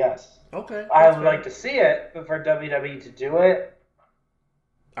do it, yes. Okay, I that's would fair. like to see it, but for WWE to do it,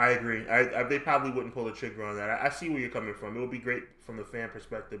 I agree. They probably wouldn't pull the trigger on that. I see where you're coming from. It would be great from the fan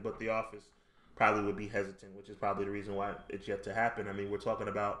perspective, but the office probably would be hesitant, which is probably the reason why it's yet to happen. I mean, we're talking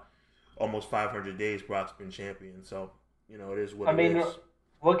about almost 500 days Brock's been champion, so it is what I it mean, is.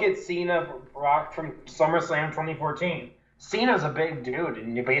 look at Cena Brock from SummerSlam 2014. Cena's a big dude,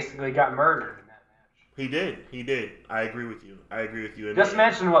 and you basically got murdered in that match. He did. I agree with you. And Just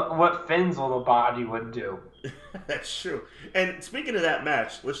mention what Finn's little body would do. that's true. And speaking of that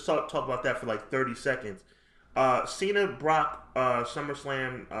match, let's talk about that for like 30 seconds. Cena Brock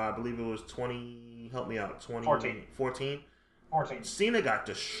SummerSlam, I believe it was 20. Help me out. 14. 14. 14. Cena got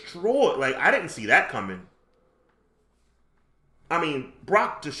destroyed. Like I didn't see that coming. I mean,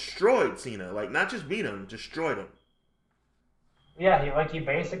 Brock destroyed Cena. Like not just beat him, destroyed him. Yeah, he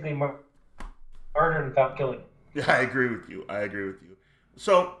basically murdered without killing. Yeah, I agree with you.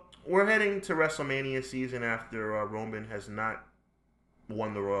 So we're heading to WrestleMania season after Roman has not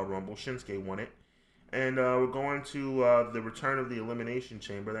won the Royal Rumble. Shinsuke won it. And we're going to the return of the Elimination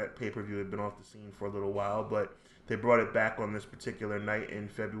Chamber. That pay-per-view had been off the scene for a little while, but they brought it back on this particular night in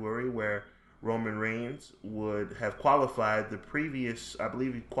February where Roman Reigns would have qualified I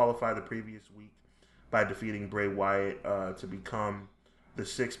believe he qualified the previous week by defeating Bray Wyatt to become the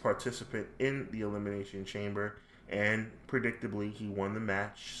 6th participant in the Elimination Chamber. And predictably, he won the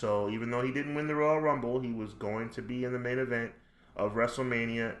match. So even though he didn't win the Royal Rumble, he was going to be in the main event of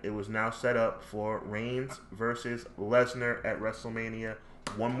WrestleMania. It was now set up for Reigns versus Lesnar at WrestleMania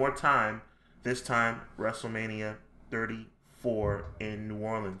one more time. This time, WrestleMania 34 in New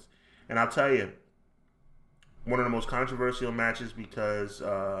Orleans. And I'll tell you, one of the most controversial matches because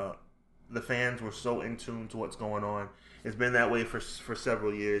the fans were so in tune to what's going on. It's been that way for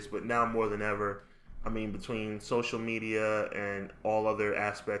several years, but now more than ever, I mean, between social media and all other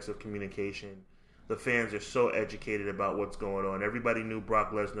aspects of communication, the fans are so educated about what's going on. Everybody knew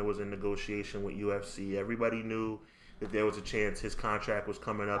Brock Lesnar was in negotiation with UFC. Everybody knew that there was a chance his contract was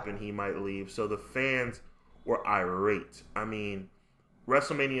coming up and he might leave. So the fans were irate. I mean,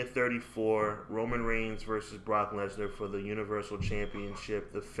 WrestleMania 34, Roman Reigns versus Brock Lesnar for the Universal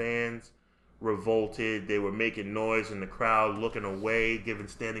Championship. The fans revolted. They were making noise in the crowd, looking away, giving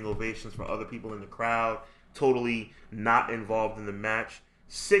standing ovations for other people in the crowd, totally not involved in the match.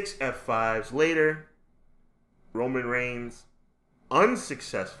 6 F5s later, Roman Reigns,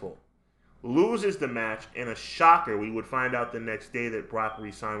 unsuccessful, loses the match in a shocker. We would find out the next day that Brock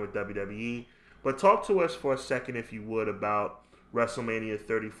re-signed with WWE. But talk to us for a second, if you would, about WrestleMania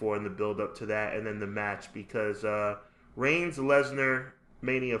 34 and the build-up to that, and then the match, because Reigns-Lesnar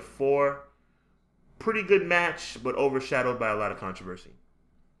Mania 4, pretty good match, but overshadowed by a lot of controversy.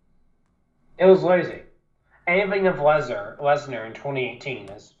 It was lazy. Anything of Lesnar in 2018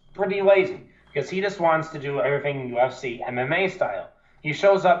 is pretty lazy because he just wants to do everything UFC MMA style. He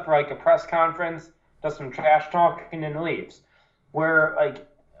shows up for like a press conference, does some trash talking, and leaves. Where like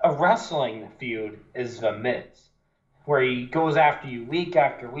a wrestling feud is The Miz, where he goes after you week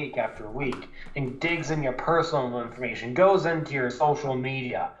after week after week and digs in your personal information, goes into your social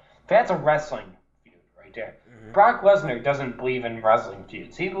media. That's a wrestling feud right there. Mm-hmm. Brock Lesnar doesn't believe in wrestling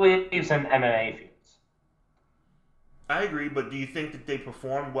feuds. He believes in MMA feuds. I agree, but do you think that they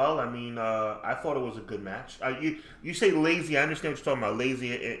performed well? I mean, I thought it was a good match. You say lazy. I understand what you're talking about,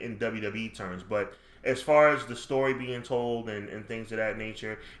 lazy in WWE terms, but as far as the story being told and things of that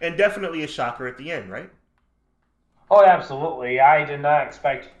nature, and definitely a shocker at the end, right? Oh, absolutely. I did not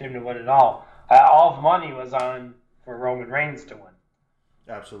expect him to win at all. All the money was on for Roman Reigns to win.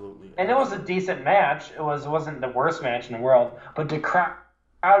 Absolutely. And it was a decent match. Wasn't the worst match in the world, but the crowd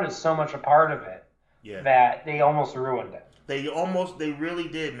is so much a part of it Yeah. that they almost ruined it. They really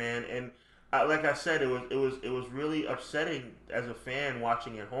did, man. And like I said, it was really upsetting as a fan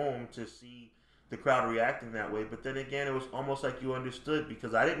watching at home to see the crowd reacting that way. But then again, it was almost like you understood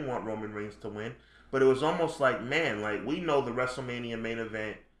because I didn't want Roman Reigns to win. But it was almost like, man, like we know the WrestleMania main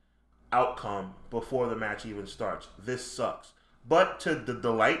event outcome before the match even starts. This sucks. But to the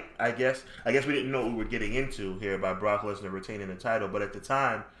delight, I guess we didn't know what we were getting into here by Brock Lesnar retaining the title. But at the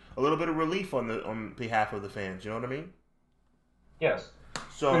time, a little bit of relief on behalf of the fans. You know what I mean? Yes.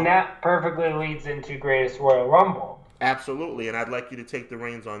 So, and that perfectly leads into Greatest Royal Rumble. Absolutely, and I'd like you to take the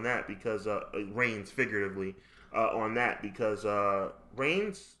reins on that because reins figuratively on that because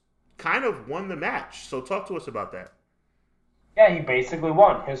Reigns kind of won the match. So talk to us about that. Yeah, he basically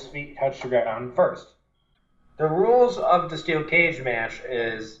won. His feet touched the ground first. The rules of the steel cage match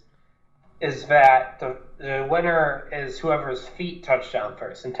is that the winner is whoever's feet touch down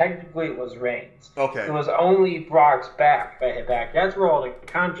first, and technically it was Reigns. Okay. It was only Brock's back that hit back. That's where all the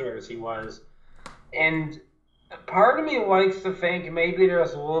controversy was, and part of me likes to think maybe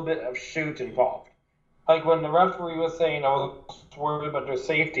there's a little bit of shoot involved. Like when the referee was saying I was worried about their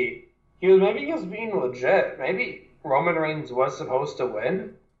safety, he was being legit. Maybe Roman Reigns was supposed to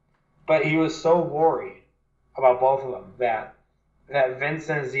win, but he was so worried about both of them that Vince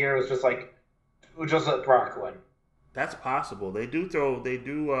in his ear was just like, just let Brock win. That's possible. They do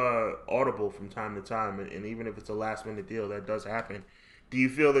audible from time to time, and even if it's a last minute deal, that does happen. Do you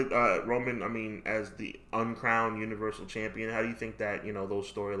feel that Roman, I mean, as the uncrowned Universal Champion, how do you think that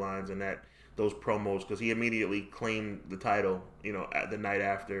those storylines and those promos, because he immediately claimed the title, at the night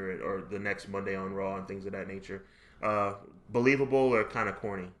after or the next Monday on Raw and things of that nature, believable or kind of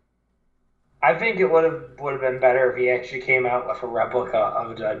corny? I think it would have been better if he actually came out with a replica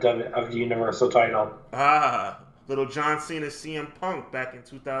of the Universal title. Little John Cena CM Punk back in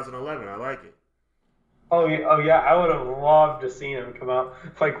 2011. I like it. Oh yeah, I would have loved to see him come out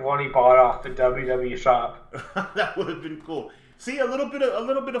like one he bought off the WWE shop. That would have been cool. See, a little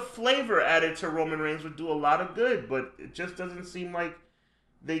bit of flavor added to Roman Reigns would do a lot of good, but it just doesn't seem like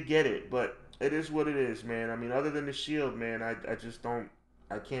they get it. But it is what it is, man. I mean, other than the Shield, man, I just don't.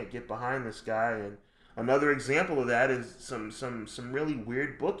 I can't get behind this guy. And another example of that is some really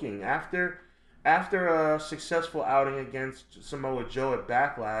weird booking after a successful outing against Samoa Joe at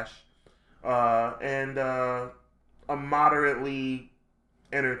Backlash, and a moderately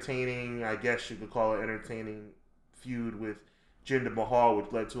entertaining, I guess you could call it entertaining, feud with Jinder Mahal,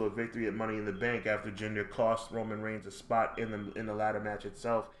 which led to a victory at Money in the Bank after Jinder cost Roman Reigns a spot in the ladder match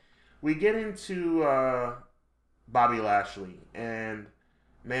itself. We get into Bobby Lashley, and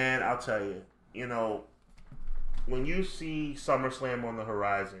man, I'll tell you, when you see SummerSlam on the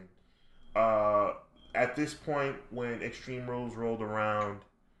horizon, at this point when Extreme Rules rolled around,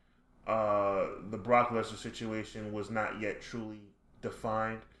 the Brock Lesnar situation was not yet truly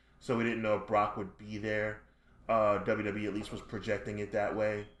defined, so we didn't know if Brock would be there. WWE at least was projecting it that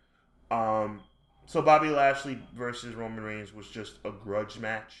way. So Bobby Lashley versus Roman Reigns was just a grudge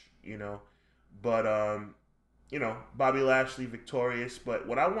match, but Bobby Lashley victorious. But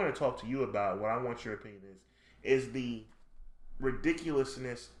what I want to talk to you about, what I want your opinion is the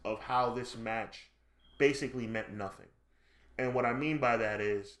ridiculousness of how this match basically meant nothing. And what I mean by that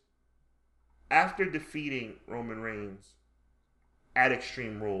is, after defeating Roman Reigns at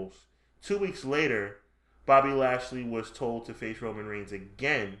Extreme Rules, 2 weeks later, Bobby Lashley was told to face Roman Reigns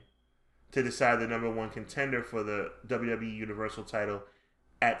again to decide the number one contender for the WWE Universal title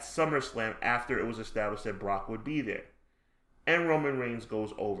at SummerSlam after it was established that Brock would be there. And Roman Reigns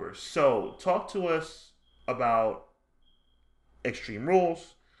goes over. So, talk to us about Extreme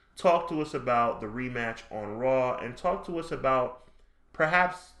Rules, talk to us about the rematch on Raw, and talk to us about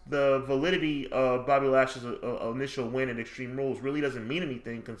perhaps the validity of Bobby Lashley's initial win at Extreme Rules really doesn't mean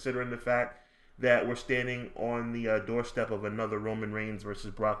anything considering the fact that we're standing on the doorstep of another Roman Reigns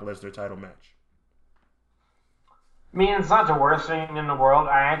versus Brock Lesnar title match. I mean, it's not the worst thing in the world.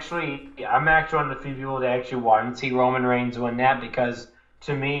 I'm actually one of the few people that actually want to see Roman Reigns win that because,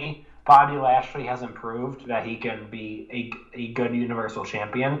 to me, Bobby Lashley hasn't proved that he can be a good Universal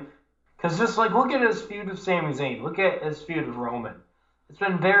Champion. Because just look at his feud with Sami Zayn. Look at his feud with Roman. It's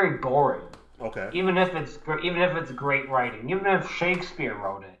been very boring. Okay. Even if it's great writing, even if Shakespeare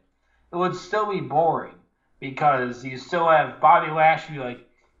wrote it, it would still be boring because you still have Bobby Lashley like,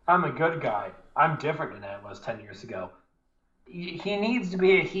 I'm a good guy. I'm different than I was 10 years ago. He needs to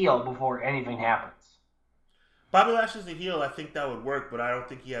be a heel before anything happens. Bobby Lashley's a heel. I think that would work, but I don't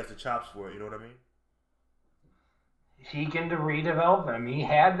think he has the chops for it. You know what I mean? He can redevelop them. He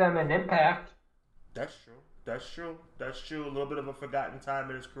had them in Impact. That's true. That's true. That's true. A little bit of a forgotten time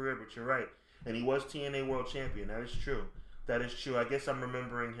in his career, but you're right. And he was TNA World Champion. That is true. That is true. I guess I'm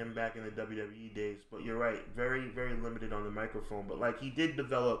remembering him back in the WWE days, but you're right. Very, very limited on the microphone. But like he did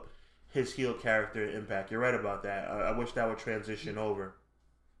develop his heel character in Impact. You're right about that. I wish that would transition over.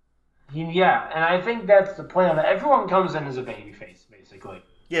 Yeah, and I think that's the plan. Everyone comes in as a babyface, basically.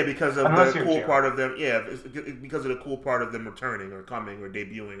 Yeah, because of Unless the you're cool Jericho. part of them. Yeah, because of the cool part of them returning or coming or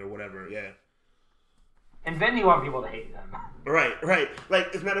debuting or whatever. Yeah. And then you want people to hate them. Right, right.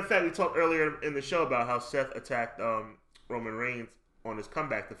 Like as a matter of fact, we talked earlier in the show about how Seth attacked Roman Reigns on his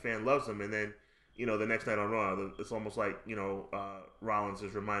comeback. The fan loves him, and then the next night on Raw, it's almost like Rollins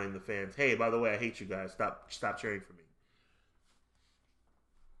is reminding the fans, "Hey, by the way, I hate you guys. Stop cheering for me."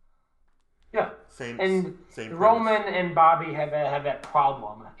 Yeah. Same. And Roman premise. and Bobby have that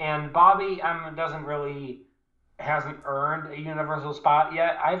problem. And Bobby hasn't earned a universal spot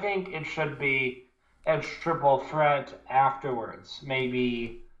yet. I think it should be a triple threat afterwards.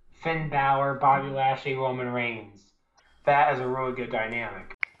 Maybe Finn Balor, Bobby Lashley, Roman Reigns. That is a really good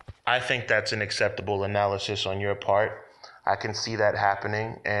dynamic. I think that's an acceptable analysis on your part. I can see that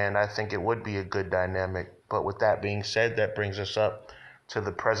happening, and I think it would be a good dynamic. But with that being said, that brings us up to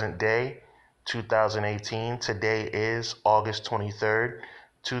the present day, 2018. Today is August 23rd,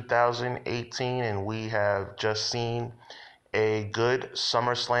 2018, and we have just seen a good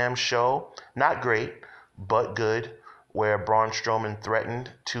SummerSlam show. Not great, but good, where Braun Strowman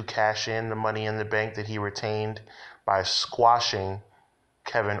threatened to cash in the Money in the Bank that he retained by squashing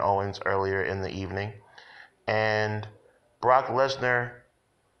Kevin Owens earlier in the evening. And Brock Lesnar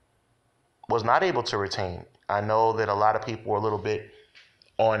was not able to retain. I know that a lot of people were a little bit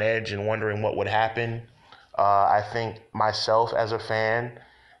on edge and wondering what would happen. I think myself as a fan,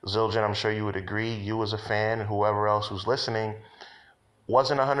 Zildjian, I'm sure you would agree, you as a fan, and whoever else who's listening,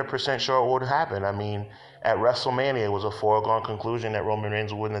 wasn't 100% sure what would happen. I mean, at WrestleMania, it was a foregone conclusion that Roman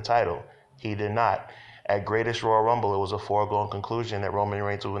Reigns would win the title. He did not. At Greatest Royal Rumble, it was a foregone conclusion that Roman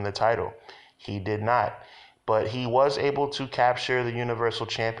Reigns would win the title. He did not. But he was able to capture the Universal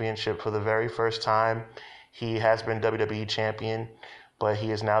Championship for the very first time. He has been WWE Champion, but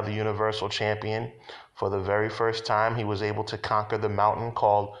he is now the Universal Champion. For the very first time, he was able to conquer the mountain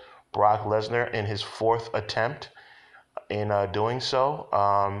called Brock Lesnar in his fourth attempt in doing so.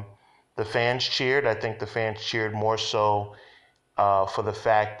 The fans cheered. I think the fans cheered more so for the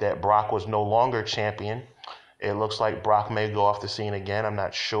fact that Brock was no longer champion. It looks like Brock may go off the scene again. I'm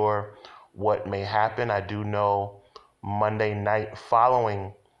not sure what may happen. I do know Monday night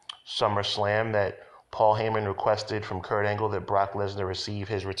following SummerSlam that Paul Heyman requested from Kurt Angle that Brock Lesnar receive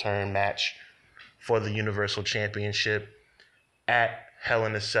his return match for the Universal Championship at Hell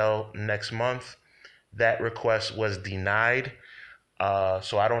in a Cell next month. That request was denied.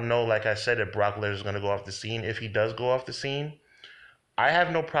 So I don't know, like I said, if Brock Lesnar is going to go off the scene. If he does go off the scene, I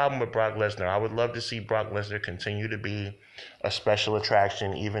have no problem with Brock Lesnar. I would love to see Brock Lesnar continue to be a special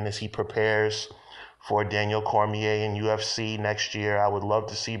attraction, even as he prepares for Daniel Cormier in UFC next year. I would love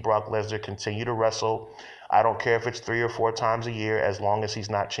to see Brock Lesnar continue to wrestle. I don't care if it's 3 or 4 times a year, as long as he's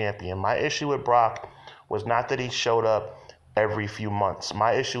not champion. My issue with Brock was not that he showed up every few months.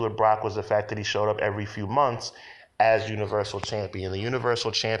 My issue with Brock was the fact that he showed up every few months as Universal Champion. The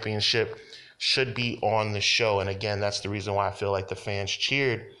Universal Championship should be on the show. And again, that's the reason why I feel like the fans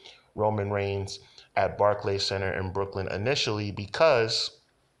cheered Roman Reigns at Barclays Center in Brooklyn initially, because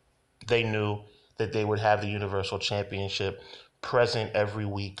they knew that they would have the Universal Championship present every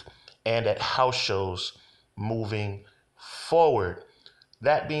week and at house shows moving forward.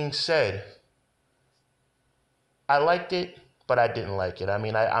 That being said, I liked it, but I didn't like it. I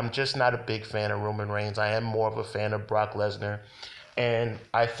mean, I'm just not a big fan of Roman Reigns. I am more of a fan of Brock Lesnar. And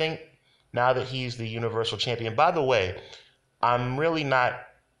I think now that he's the Universal Champion, by the way, I'm really not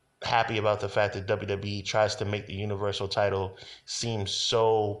happy about the fact that WWE tries to make the Universal title seem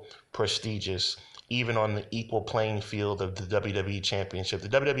so prestigious, even on the equal playing field of the WWE Championship. The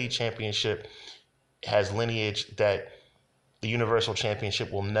WWE Championship has lineage that the Universal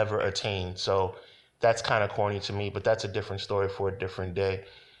Championship will never attain. So that's kind of corny to me, but that's a different story for a different day.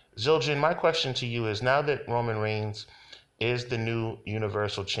 Zildjian, my question to you is, now that Roman Reigns is the new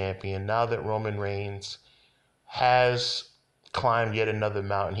Universal Champion, now that Roman Reigns has climbed yet another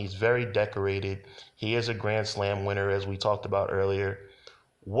mountain, he's very decorated, he is a Grand Slam winner, as we talked about earlier,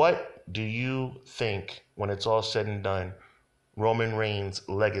 what do you think, when it's all said and done, Roman Reigns'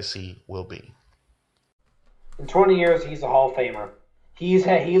 legacy will be? In 20 years, he's a Hall of Famer. He's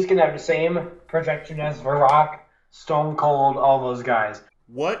gonna have the same projection as The Rock, Stone Cold, all those guys.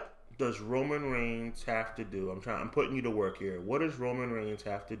 What does Roman Reigns have to do? I'm putting you to work here. What does Roman Reigns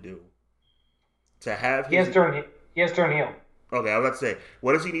have to do to have his? He has to turn heel. Okay, I was about to say,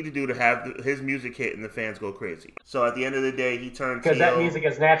 what does he need to do to have his music hit and the fans go crazy? So at the end of the day, he turns heel. Because that music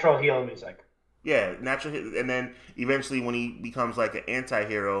is natural heel music. Yeah, natural hit. And then eventually when he becomes like an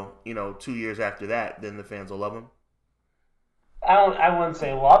anti-hero, 2 years after that, then the fans will love him. I wouldn't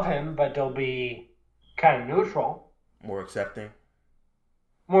say love him, but they'll be kind of neutral. More accepting.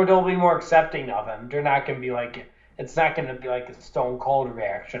 They'll be more accepting of him. They're not going to be like, it's not going to be like a Stone Cold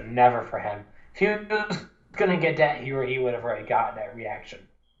reaction. Never for him. If he was going to get that hero, he would have already gotten that reaction.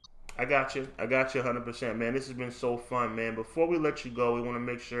 I got you 100%, man. This has been so fun, man. Before we let you go, we want to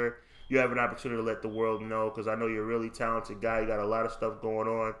make sure you have an opportunity to let the world know, because I know you're a really talented guy. You got a lot of stuff going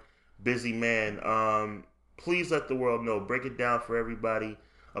on. Busy man. Please let the world know. Break it down for everybody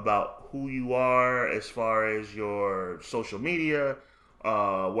about who you are as far as your social media,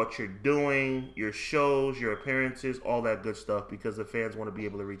 what you're doing, your shows, your appearances, all that good stuff, because the fans want to be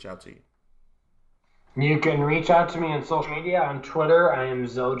able to reach out to you. You can reach out to me on social media. On Twitter, I am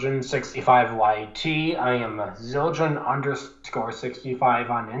Zildjian65YT. I am Zildjian_65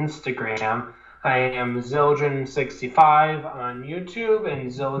 on Instagram. I am Zildjian65 on YouTube and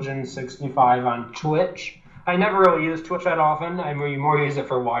Zildjian65 on Twitch. I never really use Twitch that often. I more use it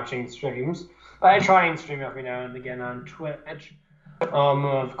for watching streams. I try and stream every now and again on Twitch.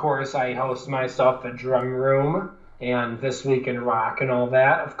 Of course, I host my stuff at Drum Room and This Week in Rock and all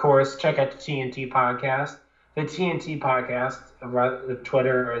that. Of course, check out the TNT podcast. The TNT podcast, the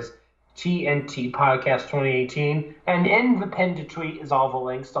Twitter is TNT Podcast 2018. And in the pinned tweet is all the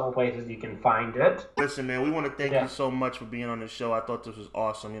links to all places you can find it. Listen, man, we want to thank you so much for being on the show. I thought this was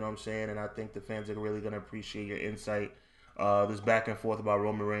awesome, you know what I'm saying? And I think the fans are really going to appreciate your insight. This back and forth about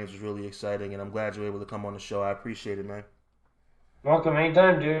Roman Reigns was really exciting, and I'm glad you were able to come on the show. I appreciate it, man. Welcome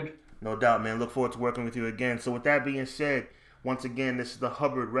anytime, dude. No doubt, man. Look forward to working with you again. So with that being said, once again, this is the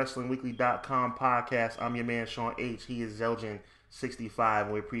HubbardWrestlingWeekly.com podcast. I'm your man, Sean H. He is Zildjian65,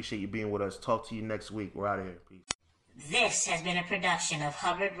 and we appreciate you being with us. Talk to you next week. We're out of here. Peace. This has been a production of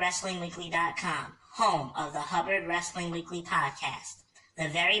HubbardWrestlingWeekly.com, home of the Hubbard Wrestling Weekly podcast. The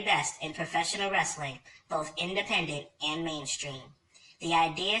very best in professional wrestling, both independent and mainstream. The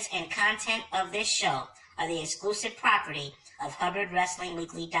ideas and content of this show are the exclusive property of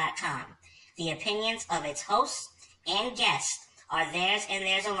HubbardWrestlingWeekly.com. The opinions of its hosts and guests are theirs and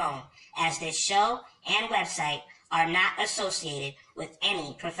theirs alone, as this show and website are not associated with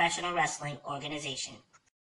any professional wrestling organization.